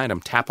coming up behind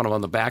him, tapping him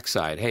on the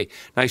backside. Hey,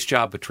 nice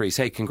job, Patrice.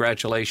 Hey,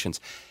 congratulations.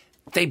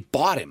 They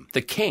bought him,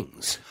 the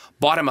Kings,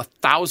 bought him a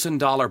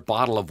 $1,000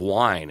 bottle of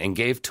wine and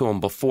gave to him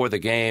before the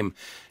game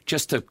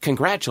just to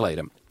congratulate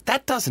him.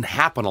 That doesn't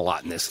happen a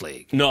lot in this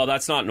league. No,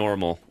 that's not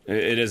normal.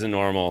 It isn't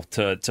normal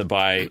to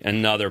buy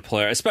another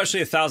player,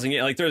 especially 1,000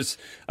 games. Like, there's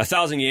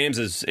 1,000 games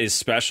is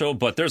special,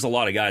 but there's a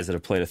lot of guys that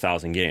have played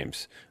 1,000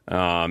 games.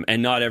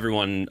 And not every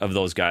one of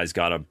those guys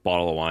got a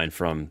bottle of wine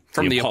from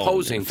the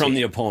opposing from team.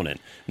 the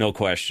opponent, no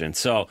question.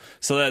 So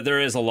that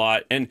there is a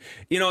lot. And,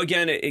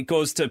 again, it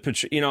goes to,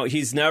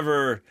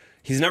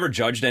 He's never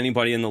judged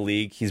anybody in the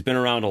league. He's been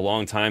around a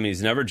long time.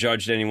 He's never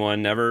judged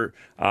anyone, never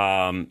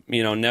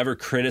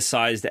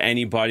criticized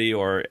anybody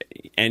or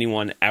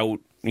anyone out.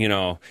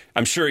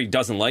 I'm sure he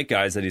doesn't like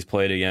guys that he's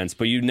played against,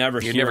 but you'd never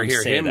hear him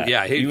say that.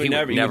 Yeah, he would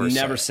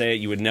never say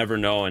it. You would never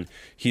know. And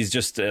he's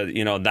just,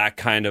 that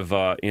kind of,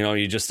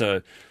 you're just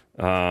a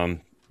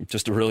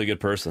really good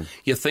person.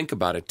 You think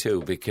about it,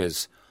 too,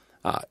 because,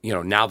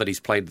 now that he's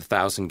played the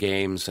 1,000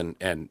 games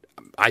and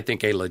I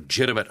think a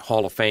legitimate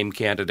Hall of Fame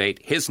candidate,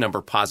 his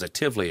number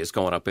positively is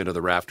going up into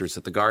the rafters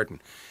at the Garden.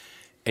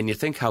 And you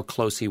think how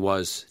close he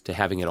was to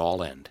having it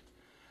all end.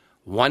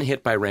 One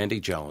hit by Randy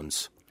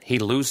Jones. He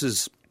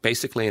loses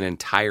basically an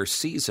entire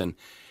season,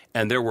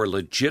 and there were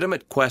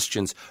legitimate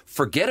questions.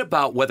 Forget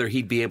about whether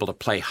he'd be able to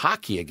play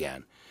hockey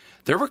again.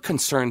 There were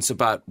concerns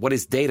about what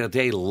his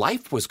day-to-day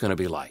life was going to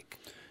be like.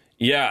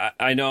 Yeah,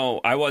 I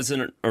know. I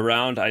wasn't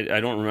around. I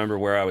don't remember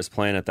where I was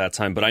playing at that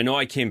time, but I know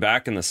I came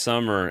back in the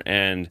summer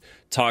and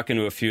talking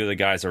to a few of the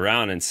guys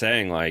around and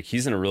saying, like,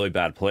 he's in a really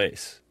bad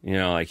place.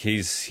 Like,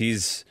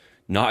 he's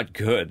not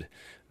good,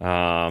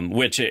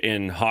 which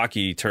in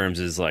hockey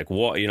terms is like,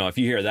 well, if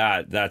you hear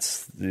that,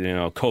 that's,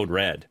 code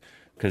red.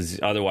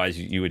 Because otherwise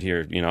you would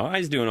hear,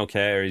 he's doing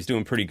okay or he's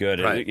doing pretty good.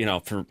 Right.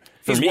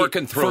 For he's me,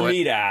 working through for it.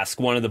 me to ask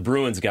one of the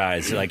Bruins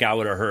guys, like, I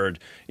would have heard,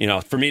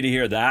 for me to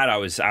hear that, I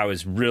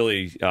was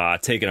really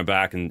taken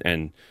aback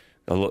and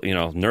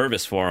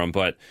nervous for him.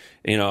 But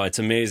it's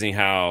amazing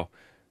how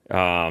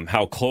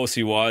close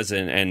he was,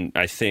 and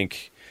I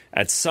think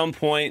at some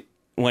point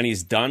when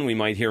he's done, we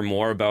might hear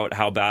more about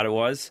how bad it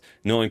was.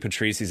 Knowing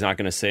Patrice, he's not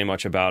going to say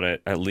much about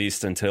it, at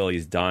least until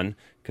he's done,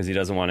 because he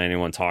doesn't want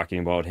anyone talking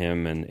about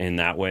him and in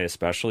that way,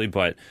 especially.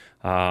 But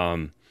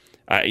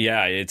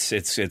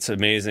it's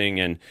amazing,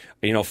 and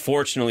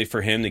fortunately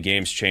for him, the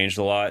game's changed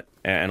a lot,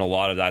 and a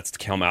lot of that's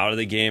come out of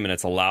the game, and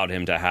it's allowed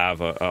him to have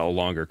a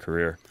longer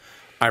career.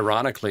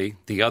 Ironically,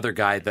 the other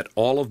guy that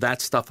all of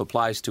that stuff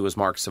applies to is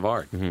Marc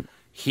Savard. Mm-hmm.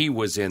 He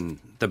was in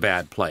the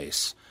bad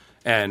place.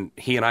 And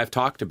he and I have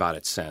talked about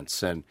it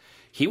since. And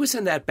he was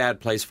in that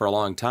bad place for a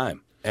long time.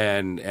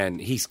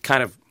 And he's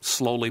kind of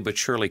slowly but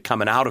surely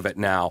coming out of it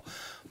now.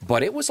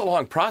 But it was a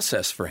long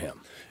process for him.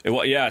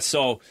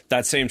 So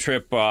that same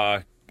trip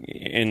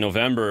in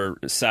November,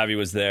 Savvy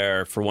was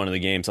there for one of the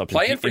games up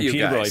playing in for you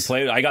Peterborough. guys.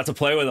 I got to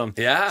play with him.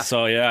 Yeah.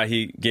 So,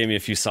 he gave me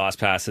a few sauce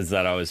passes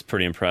that I was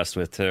pretty impressed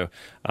with, too.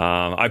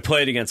 I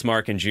played against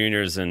Mark in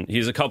juniors, and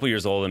he's a couple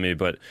years older than me,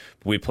 but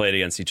we played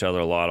against each other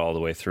a lot all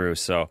the way through.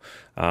 So,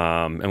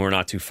 and we're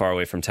not too far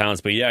away from towns.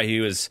 But,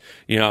 he was,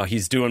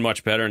 he's doing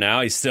much better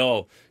now. He's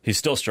still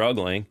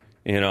struggling.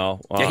 He's not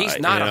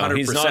 100%.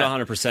 He's not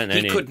 100%.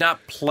 He could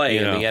not play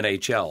in the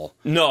NHL.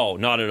 No,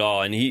 not at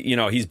all. And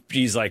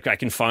he's like, I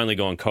can finally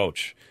go and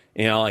coach.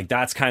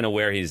 That's kind of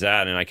where he's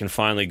at, and I can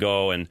finally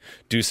go and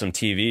do some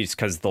TV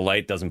because the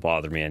light doesn't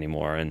bother me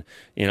anymore. And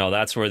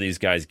that's where these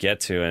guys get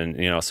to.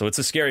 And so it's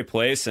a scary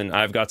place. And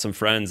I've got some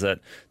friends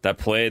that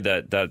play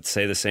that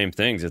say the same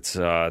things. It's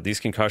these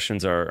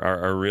concussions are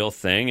a real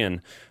thing,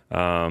 and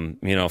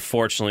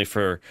fortunately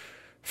for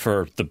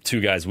the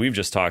two guys we've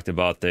just talked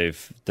about,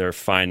 they're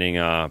finding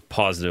a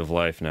positive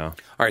life now.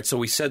 All right, so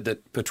we said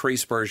that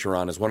Patrice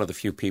Bergeron is one of the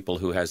few people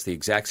who has the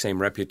exact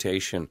same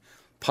reputation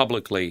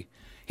publicly.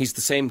 He's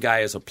the same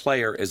guy as a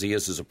player as he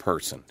is as a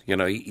person.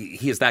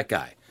 He is that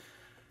guy.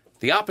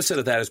 The opposite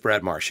of that is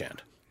Brad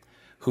Marchand,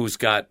 who's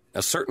got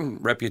a certain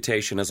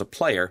reputation as a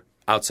player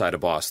outside of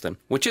Boston,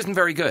 which isn't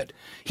very good.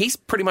 He's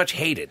pretty much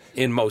hated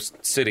in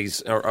most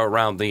cities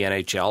around the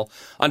NHL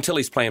until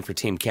he's playing for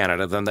Team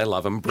Canada. Then they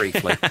love him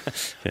briefly.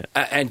 Yeah.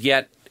 And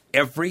yet,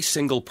 every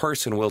single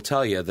person will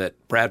tell you that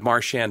Brad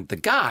Marchand, the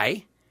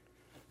guy,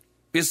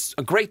 is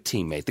a great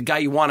teammate, the guy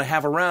you want to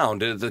have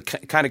around, the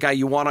kind of guy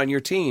you want on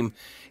your team.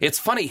 It's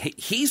funny,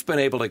 he's been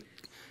able to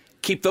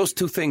keep those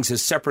two things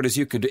as separate as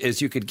you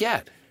could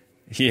get.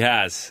 He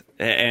has,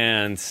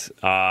 and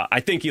I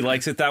think he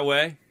likes it that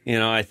way.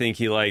 I think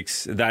he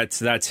likes that's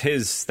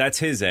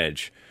his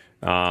edge,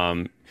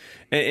 and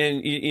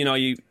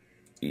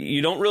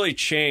you don't really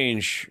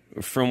change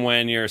from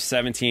when you're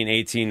 17,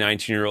 18,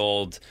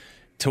 19-year-old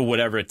to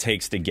whatever it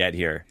takes to get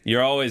here.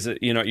 You're always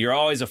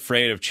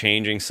afraid of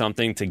changing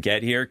something to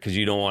get here because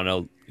you don't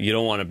want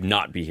to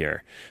not be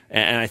here.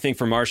 And I think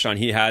for Marchand,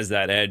 he has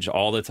that edge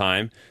all the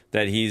time,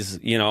 that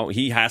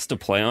he has to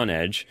play on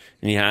edge,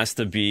 and he has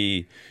to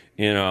be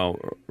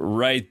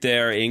right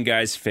there in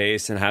guys'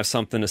 face and have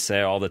something to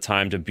say all the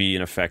time to be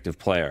an effective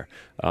player.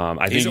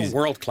 He's a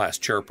world-class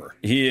chirper.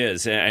 He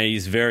is, and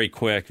he's very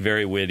quick,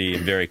 very witty,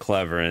 and very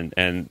clever,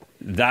 and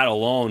that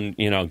alone,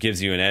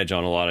 gives you an edge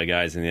on a lot of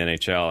guys in the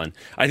NHL. And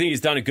I think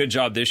he's done a good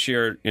job this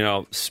year,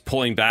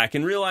 pulling back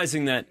and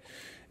realizing that,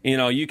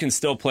 you can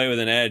still play with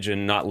an edge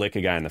and not lick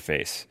a guy in the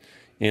face.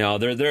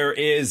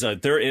 There is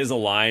a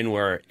line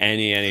where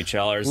any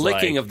NHLers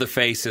licking of the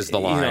face is the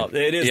line.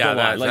 It is the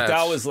line.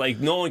 That was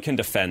no one can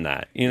defend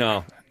that.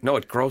 No,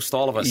 it grossed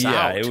all of us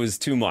out. Yeah, it was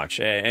too much.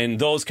 And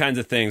those kinds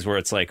of things where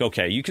it's like,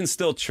 okay, you can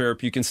still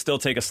chirp, you can still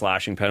take a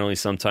slashing penalty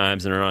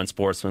sometimes and are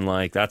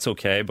unsportsmanlike. That's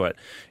okay, but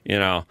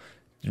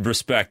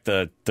respect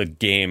the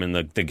game and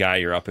the guy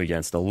you're up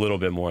against a little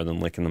bit more than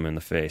licking them in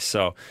the face.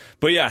 So,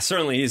 but yeah,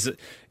 certainly he's,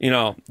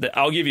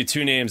 I'll give you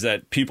two names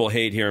that people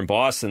hate here in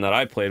Boston that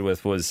I played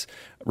with was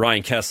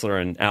Ryan Kessler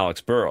and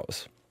Alex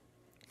Burrows.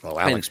 Well,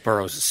 Alex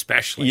Burrows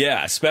especially.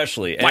 Yeah,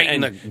 especially.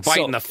 Biting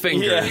the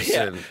fingers.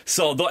 Yeah.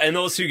 So, and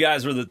those two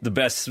guys were the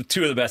best,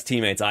 two of the best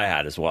teammates I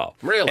had as well.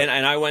 Really?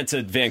 And I went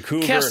to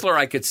Vancouver. Kessler,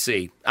 I could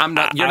see. You're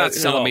not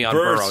selling me on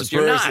Burrows.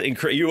 You're not.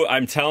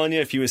 I'm telling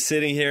you, if you was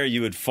sitting here,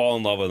 you would fall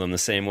in love with him the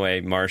same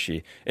way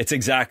Marshy. It's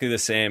exactly the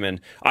same.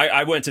 And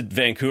I went to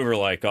Vancouver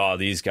like, oh,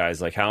 these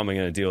guys, like, how am I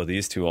going to deal with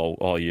these two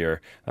all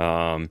year?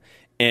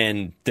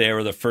 And they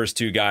were the first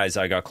two guys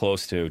I got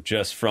close to,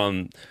 just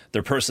from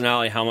their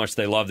personality, how much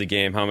they love the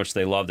game, how much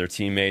they love their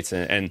teammates,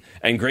 and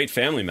great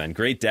family men,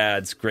 great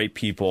dads, great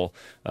people.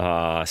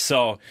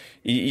 So,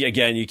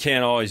 again, you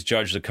can't always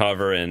judge the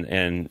cover,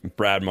 and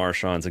Brad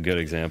Marchand's a good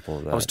example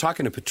of that. I was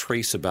talking to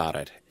Patrice about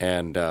it,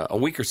 and a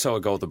week or so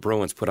ago, the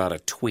Bruins put out a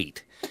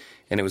tweet,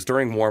 and it was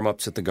during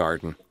warm-ups at the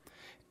Garden,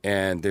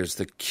 and there's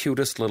the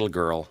cutest little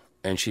girl,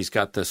 and she's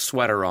got the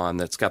sweater on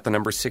that's got the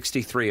number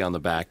 63 on the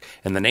back,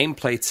 and the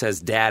nameplate says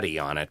Daddy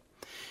on it.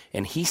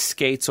 And he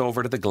skates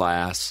over to the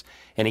glass,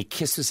 and he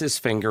kisses his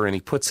finger, and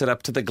he puts it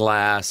up to the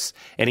glass,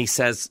 and he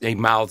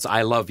mouths,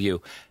 I love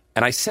you.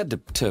 And I said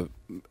to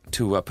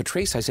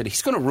Patrice, I said,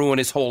 he's going to ruin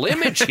his whole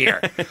image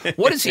here.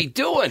 What is he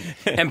doing?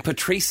 And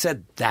Patrice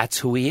said, that's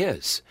who he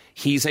is.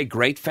 He's a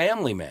great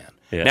family man.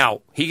 Yeah.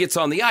 Now, he gets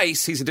on the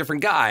ice, he's a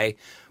different guy,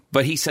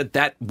 But he said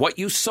that what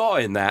you saw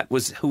in that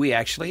was who he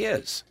actually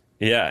is.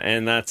 Yeah,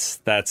 and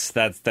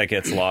that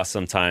gets lost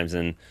sometimes.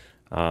 And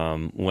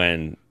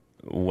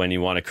when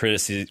you want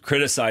to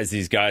criticize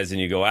these guys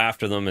and you go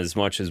after them as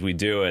much as we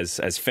do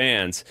as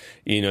fans,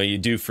 you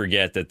do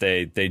forget that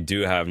they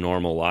do have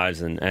normal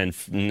lives, and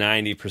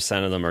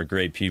 90% of them are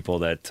great people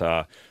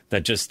that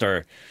just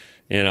are,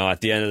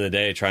 at the end of the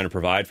day, trying to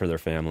provide for their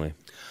family.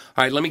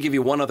 All right, let me give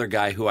you one other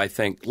guy who I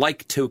think,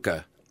 like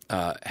Tuukka,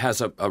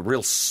 has a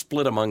real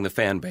split among the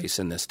fan base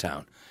in this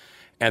town,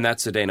 and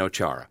that's Zdeno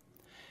Chara.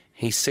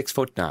 He's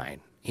 6'9".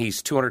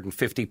 He's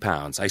 250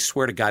 pounds. I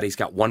swear to God, he's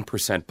got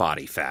 1%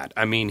 body fat.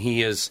 I mean,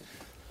 he is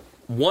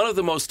one of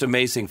the most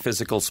amazing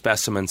physical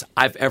specimens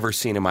I've ever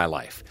seen in my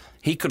life.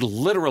 He could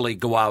literally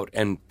go out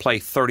and play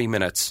 30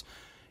 minutes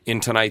in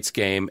tonight's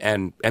game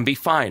and be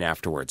fine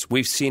afterwards.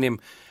 We've seen him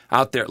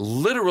out there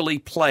literally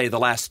play the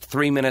last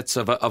 3 minutes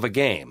of a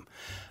game.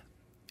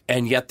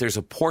 And yet there's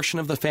a portion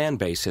of the fan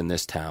base in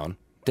this town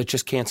that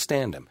just can't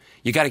stand him.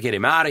 You got to get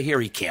him out of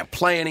here. He can't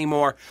play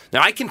anymore.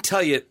 Now, I can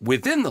tell you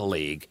within the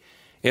league,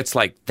 it's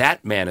like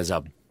that man is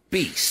a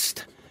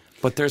beast.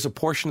 But there's a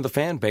portion of the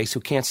fan base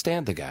who can't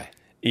stand the guy.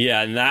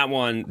 Yeah, and that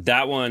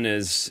one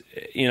is,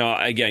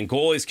 again,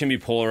 goalies can be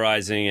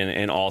polarizing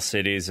in all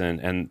cities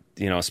and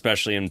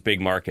especially in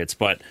big markets.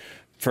 But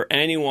for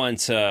anyone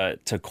to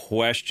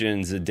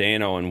question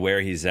Zdeno and where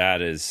he's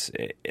at is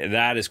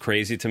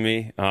crazy to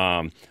me.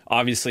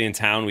 Obviously, in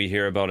town we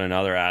hear about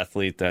another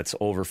athlete that's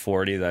over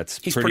 40.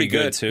 He's pretty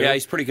good too. Yeah,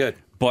 he's pretty good.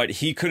 But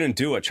he couldn't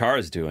do what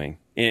Chara's doing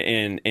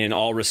in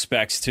all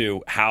respects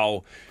to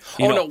how.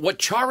 No, what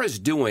Chara's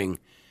doing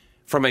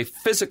from a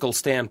physical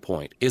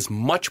standpoint is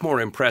much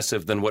more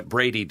impressive than what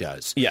Brady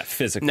does. Yeah,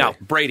 physically. Now,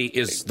 Brady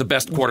is the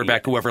best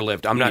quarterback who ever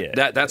lived. I'm not.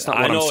 Yeah. That's not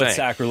what I'm saying. I know it's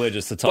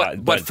sacrilegious to talk,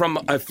 but from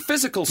a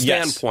physical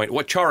standpoint,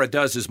 what Chara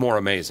does is more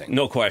amazing.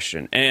 No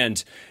question.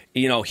 And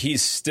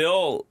he's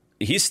still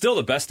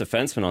the best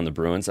defenseman on the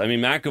Bruins. I mean,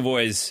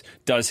 McAvoy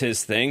does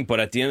his thing, but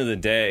at the end of the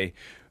day,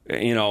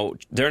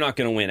 they're not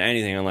going to win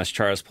anything unless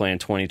Chara's playing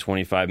 20,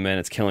 25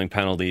 minutes, killing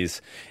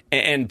penalties.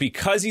 And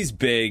because he's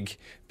big,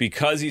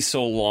 because he's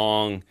so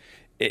long,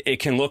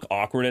 it can look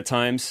awkward at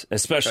times,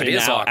 especially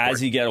now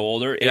as you get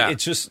older. Yeah.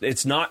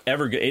 It's not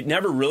ever good. It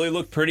never really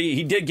looked pretty.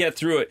 He did get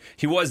through it.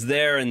 He was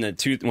there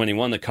when he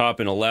won the Cup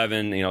in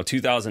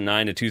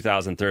 2009 to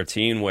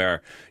 2013,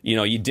 where,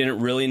 you didn't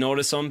really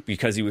notice him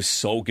because he was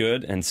so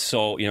good. And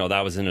so,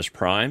 that was in his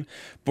prime.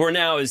 But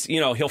now is,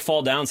 he'll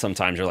fall down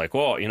sometimes. You're like,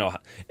 whoa,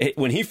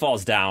 when he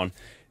falls down,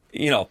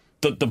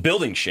 the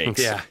building shakes.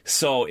 Yeah.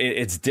 So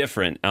it's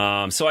different.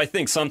 So I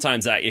think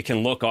sometimes that it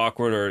can look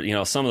awkward,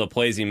 or some of the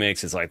plays he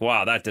makes, it's like,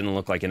 wow, that didn't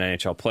look like an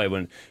NHL play.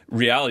 When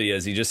reality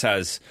is he just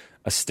has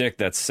a stick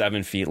that's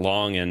 7 feet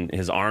long and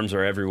his arms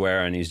are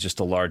everywhere, and he's just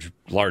a large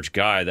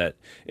guy that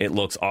it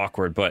looks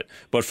awkward. But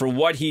for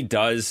what he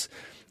does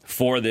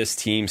for this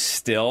team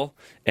still,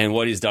 and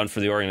what he's done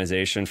for the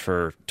organization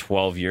for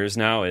 12 years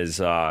now, is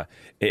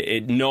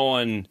no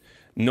one,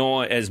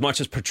 as much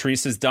as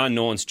Patrice has done,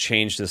 no one's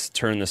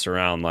turned this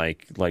around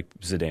like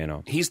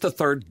Zdeno. He's the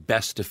third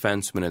best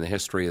defenseman in the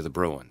history of the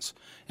Bruins.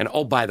 And,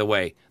 oh, by the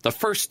way, the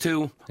first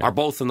two are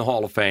both in the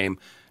Hall of Fame,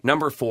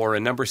 number 4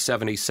 and number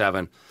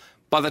 77.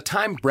 By the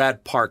time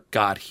Brad Park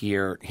got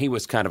here, he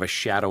was kind of a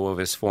shadow of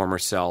his former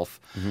self.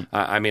 Mm-hmm.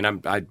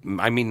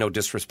 I mean no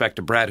disrespect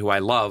to Brad, who I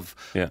love,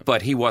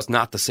 but he was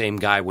not the same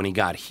guy when he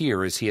got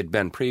here as he had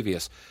been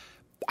previous.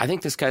 I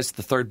think this guy's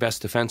the third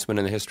best defenseman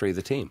in the history of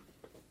the team.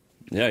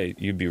 Yeah,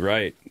 you'd be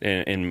right.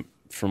 And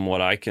from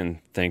what I can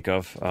think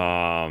of,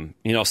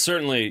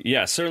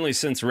 certainly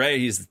since Ray,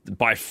 he's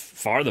by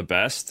far the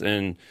best.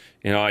 And,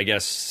 I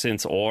guess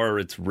since Orr,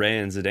 it's Ray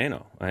and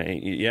Zdeno.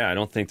 I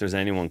don't think there's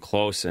anyone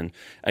close. And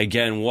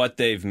again, what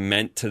they've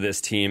meant to this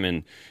team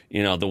and,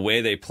 the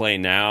way they play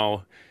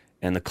now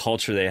and the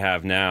culture they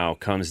have now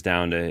comes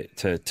down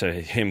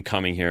to him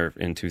coming here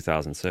in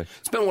 2006.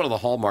 It's been one of the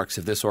hallmarks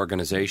of this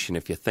organization,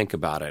 if you think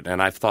about it.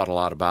 And I've thought a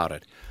lot about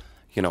it.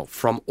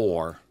 From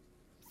Orr,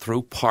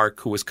 through Park,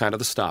 who was kind of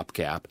the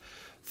stopgap,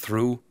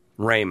 through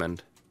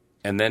Raymond,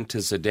 and then to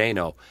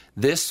Zdeno,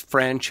 this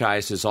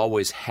franchise has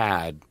always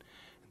had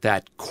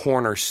that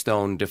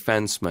cornerstone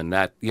defenseman,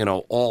 that,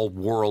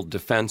 all-world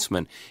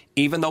defenseman.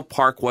 Even though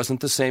Park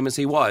wasn't the same as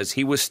he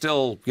was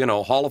still,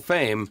 Hall of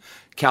Fame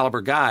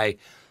caliber guy.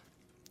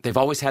 They've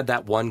always had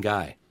that one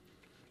guy.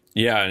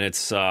 Yeah, and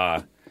it's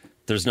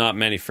there's not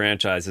many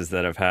franchises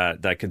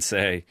that could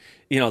say,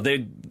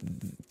 they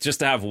just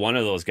to have one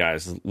of those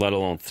guys, let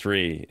alone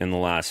 3 in the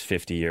last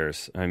 50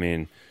 years. I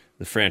mean,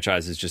 the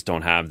franchises just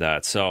don't have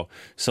that. So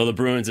the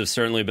Bruins have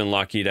certainly been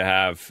lucky to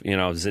have,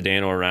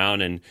 Zdeno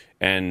around,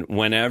 and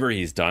whenever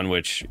he's done,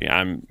 which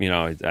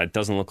it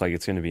doesn't look like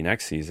it's going to be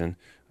next season.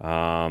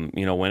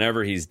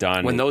 Whenever he's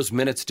done, when those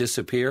minutes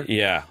disappear,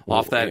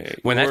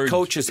 when that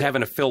coach is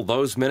having to fill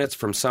those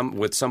minutes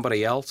with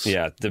somebody else,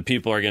 the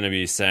people are going to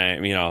be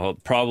saying,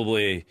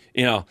 probably,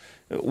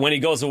 when he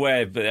goes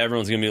away, but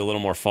everyone's going to be a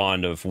little more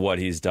fond of what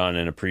he's done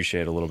and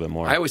appreciate it a little bit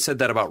more. I always said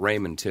that about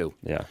Raymond, too.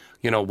 Yeah.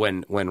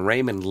 When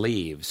Raymond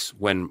leaves,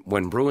 when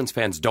Bruins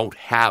fans don't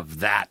have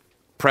that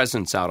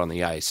presence out on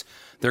the ice,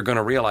 they're going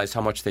to realize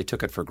how much they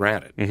took it for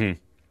granted. Mm-hmm.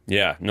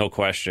 Yeah, no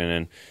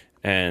question.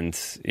 And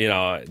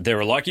they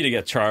were lucky to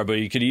get Char, but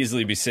you could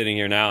easily be sitting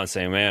here now and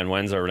saying, man,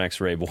 when's our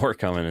next Ray Bourque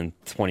coming? And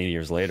 20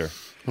 years later.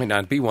 Might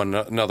not be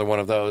another one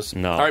of those.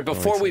 No. All right,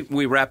 before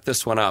we wrap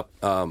this one up,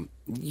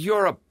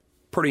 you're a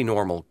pretty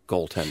normal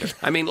goaltender.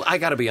 I mean, I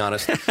got to be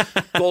honest.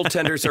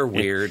 Goaltenders are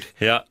weird.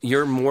 Yeah.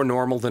 You're more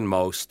normal than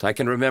most. I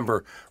can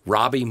remember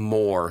Robbie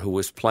Moore, who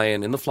was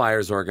playing in the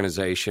Flyers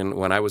organization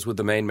when I was with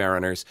the Maine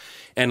Mariners,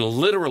 and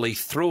literally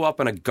threw up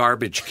in a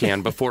garbage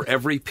can before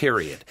every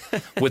period.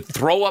 Would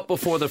throw up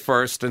before the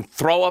first and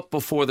throw up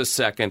before the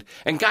second.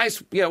 And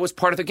guys, it was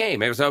part of the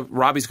game. It was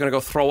Robbie's going to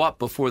go throw up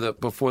before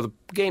the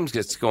game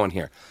gets going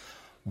here.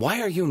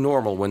 Why are you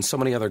normal when so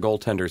many other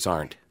goaltenders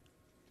aren't?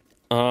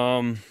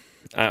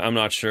 I'm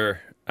not sure.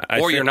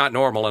 You're not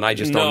normal, and I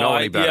just don't know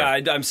any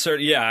better. I'm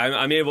certain. Yeah,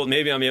 I'm able.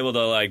 Maybe I'm able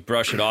to like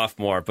brush it off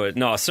more. But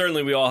no,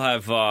 certainly we all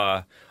have.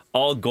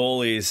 All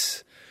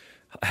goalies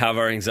have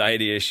our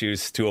anxiety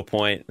issues to a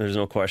point. There's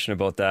no question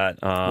about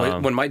that.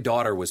 When my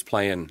daughter was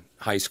playing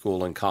high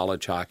school and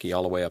college hockey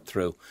all the way up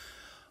through,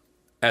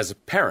 as a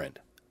parent,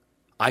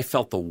 I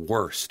felt the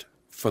worst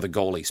for the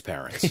goalies'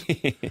 parents.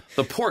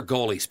 The poor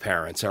goalies'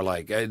 parents are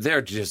like,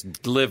 they're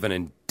just living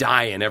and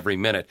dying every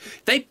minute.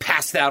 They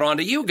pass that on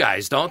to you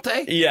guys, don't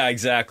they? Yeah,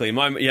 exactly.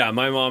 My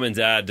mom and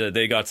dad,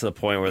 they got to the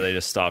point where they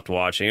just stopped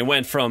watching. It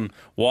went from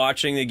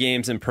watching the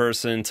games in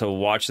person to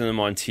watching them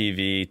on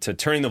TV to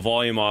turning the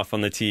volume off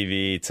on the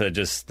TV to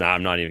just,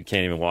 can't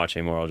even watch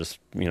anymore. I'll just,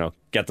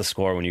 get the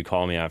score when you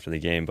call me after the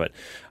game. But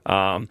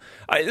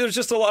there's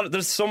just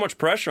there's so much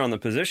pressure on the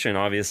position,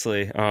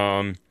 obviously.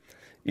 And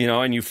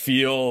you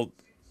feel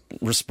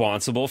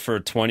responsible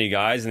for 20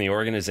 guys in the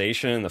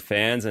organization and the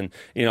fans, and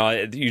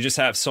you just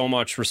have so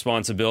much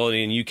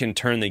responsibility, and you can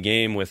turn the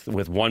game with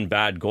one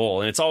bad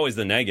goal, and it's always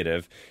the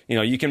negative.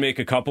 You can make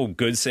a couple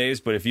good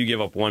saves, but if you give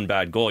up one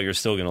bad goal, you're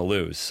still going to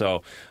lose.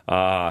 So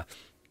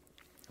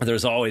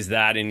there's always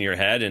that in your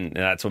head, and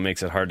that's what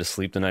makes it hard to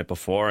sleep the night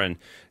before. And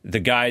the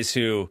guys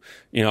who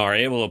are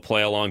able to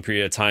play a long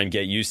period of time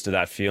get used to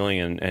that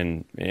feeling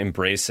and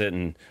embrace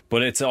it.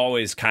 But it's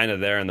always kind of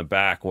there in the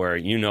back where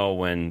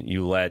when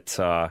you let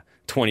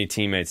 20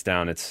 teammates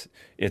down, it's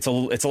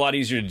a lot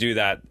easier to do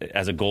that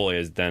as a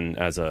goalie than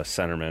as a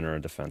centerman or a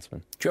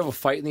defenseman. Do you have a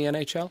fight in the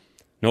NHL?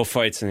 No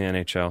fights in the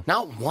NHL.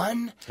 Not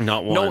one?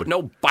 Not one.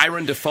 No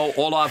Byron Defoe,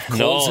 Olaf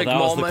Kolzig moment? No, that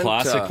was the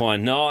classic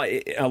one. No,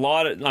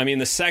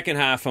 the second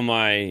half of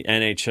my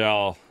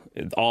NHL,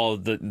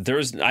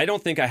 I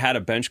don't think I had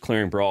a bench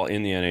clearing brawl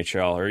in the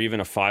NHL or even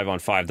a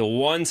 5-on-5. The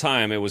one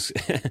time it was,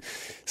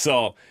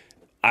 so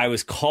I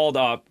was called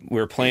up, we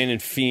were playing in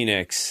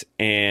Phoenix,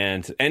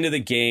 and end of the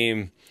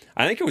game,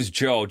 I think it was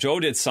Joe.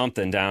 Joe did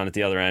something down at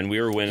the other end. We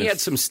were winning. He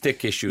had some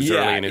stick issues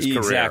early in his career.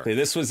 Exactly.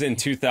 This was in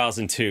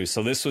 2002,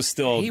 so this was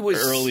still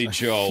early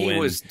Joe. He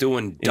was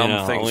doing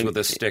dumb things with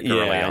a stick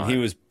early on.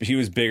 And he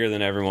was bigger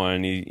than everyone,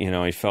 and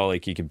he felt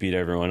like he could beat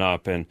everyone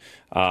up. And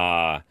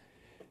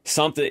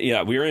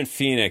we were in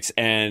Phoenix,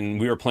 and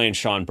we were playing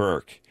Sean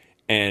Burke,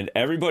 and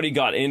everybody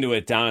got into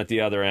it down at the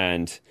other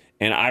end.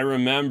 And I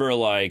remember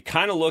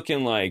kind of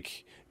looking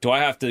like, do I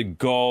have to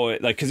go,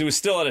 because it was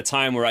still at a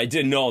time where I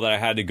didn't know that I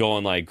had to go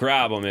and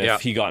grab him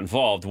if he got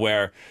involved,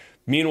 where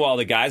meanwhile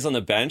the guys on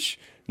the bench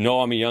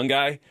know I'm a young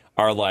guy,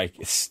 are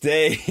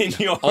stay in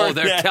your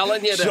net.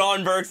 Telling you that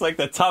Sean Burke's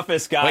the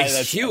toughest guy.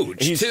 He's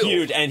huge, He's too.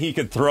 huge, and he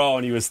could throw,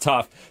 and he was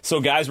tough.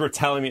 So guys were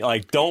telling me,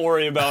 don't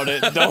worry about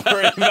it. Don't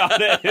worry about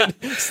it.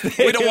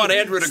 We don't want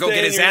Andrew to go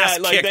get his ass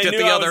kicked at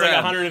the other end.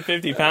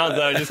 150 pounds.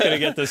 I was just going to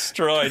get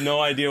destroyed. No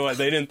idea what.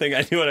 They didn't think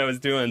I knew what I was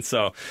doing.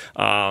 So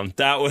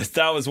that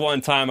was one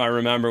time I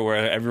remember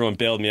where everyone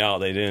bailed me out.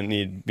 They didn't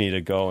need me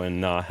to go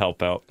and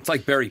help out. It's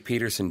like Barry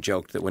Peterson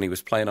joked that when he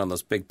was playing on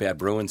those big bad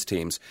Bruins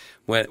teams,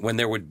 when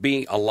there would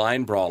be a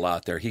line brawl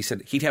out there, he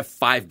said he'd have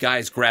 5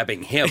 guys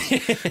grabbing him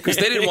because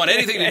they didn't want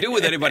anything to do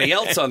with anybody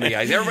else on the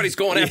ice. Everybody's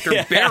going after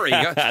Barry.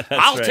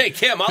 I'll take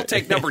him. I'll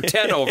take number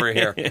 10 over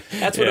here.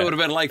 That's what it would have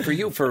been like for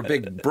you for a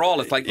big brawl.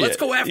 It's let's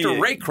go after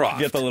Raycroft.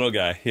 Get the little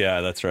guy.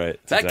 Yeah, that's right.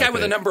 That guy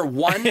with the number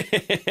 1,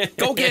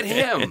 go get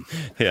him.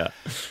 Yeah.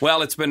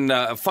 Well, it's been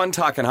fun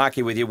talking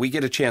hockey with you. We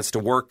get a chance to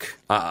work,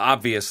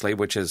 obviously,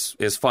 which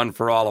is fun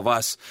for all of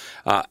us.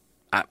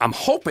 I'm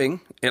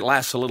hoping it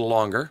lasts a little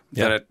longer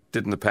than it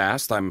did in the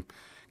past. I'm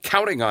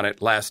counting on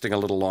it lasting a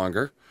little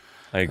longer.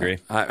 I agree.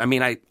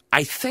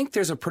 I think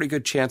there's a pretty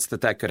good chance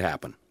that could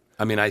happen.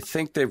 I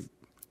think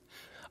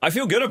I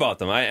feel good about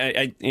them.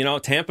 I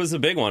Tampa's a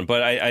big one,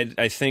 but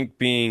I think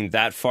being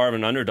that far of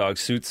an underdog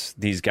suits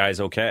these guys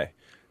okay.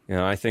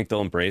 I think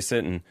they'll embrace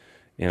it,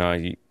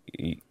 and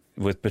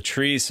with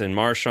Patrice and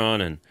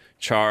Marchand and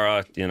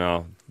Chara,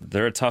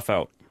 they're a tough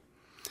out.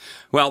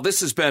 Well, this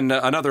has been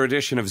another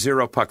edition of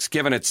Zero Pucks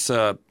Given. It's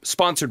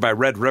sponsored by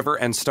Red River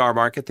and Star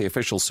Market, the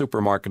official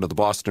supermarket of the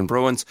Boston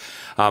Bruins.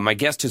 My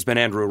guest has been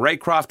Andrew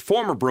Raycroft,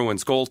 former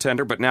Bruins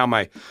goaltender, but now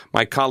my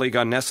colleague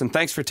on Nesson.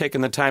 Thanks for taking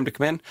the time to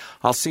come in.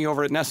 I'll see you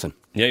over at Nesson.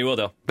 Yeah, you will,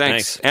 Dale.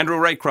 Thanks. Andrew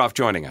Raycroft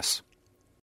joining us.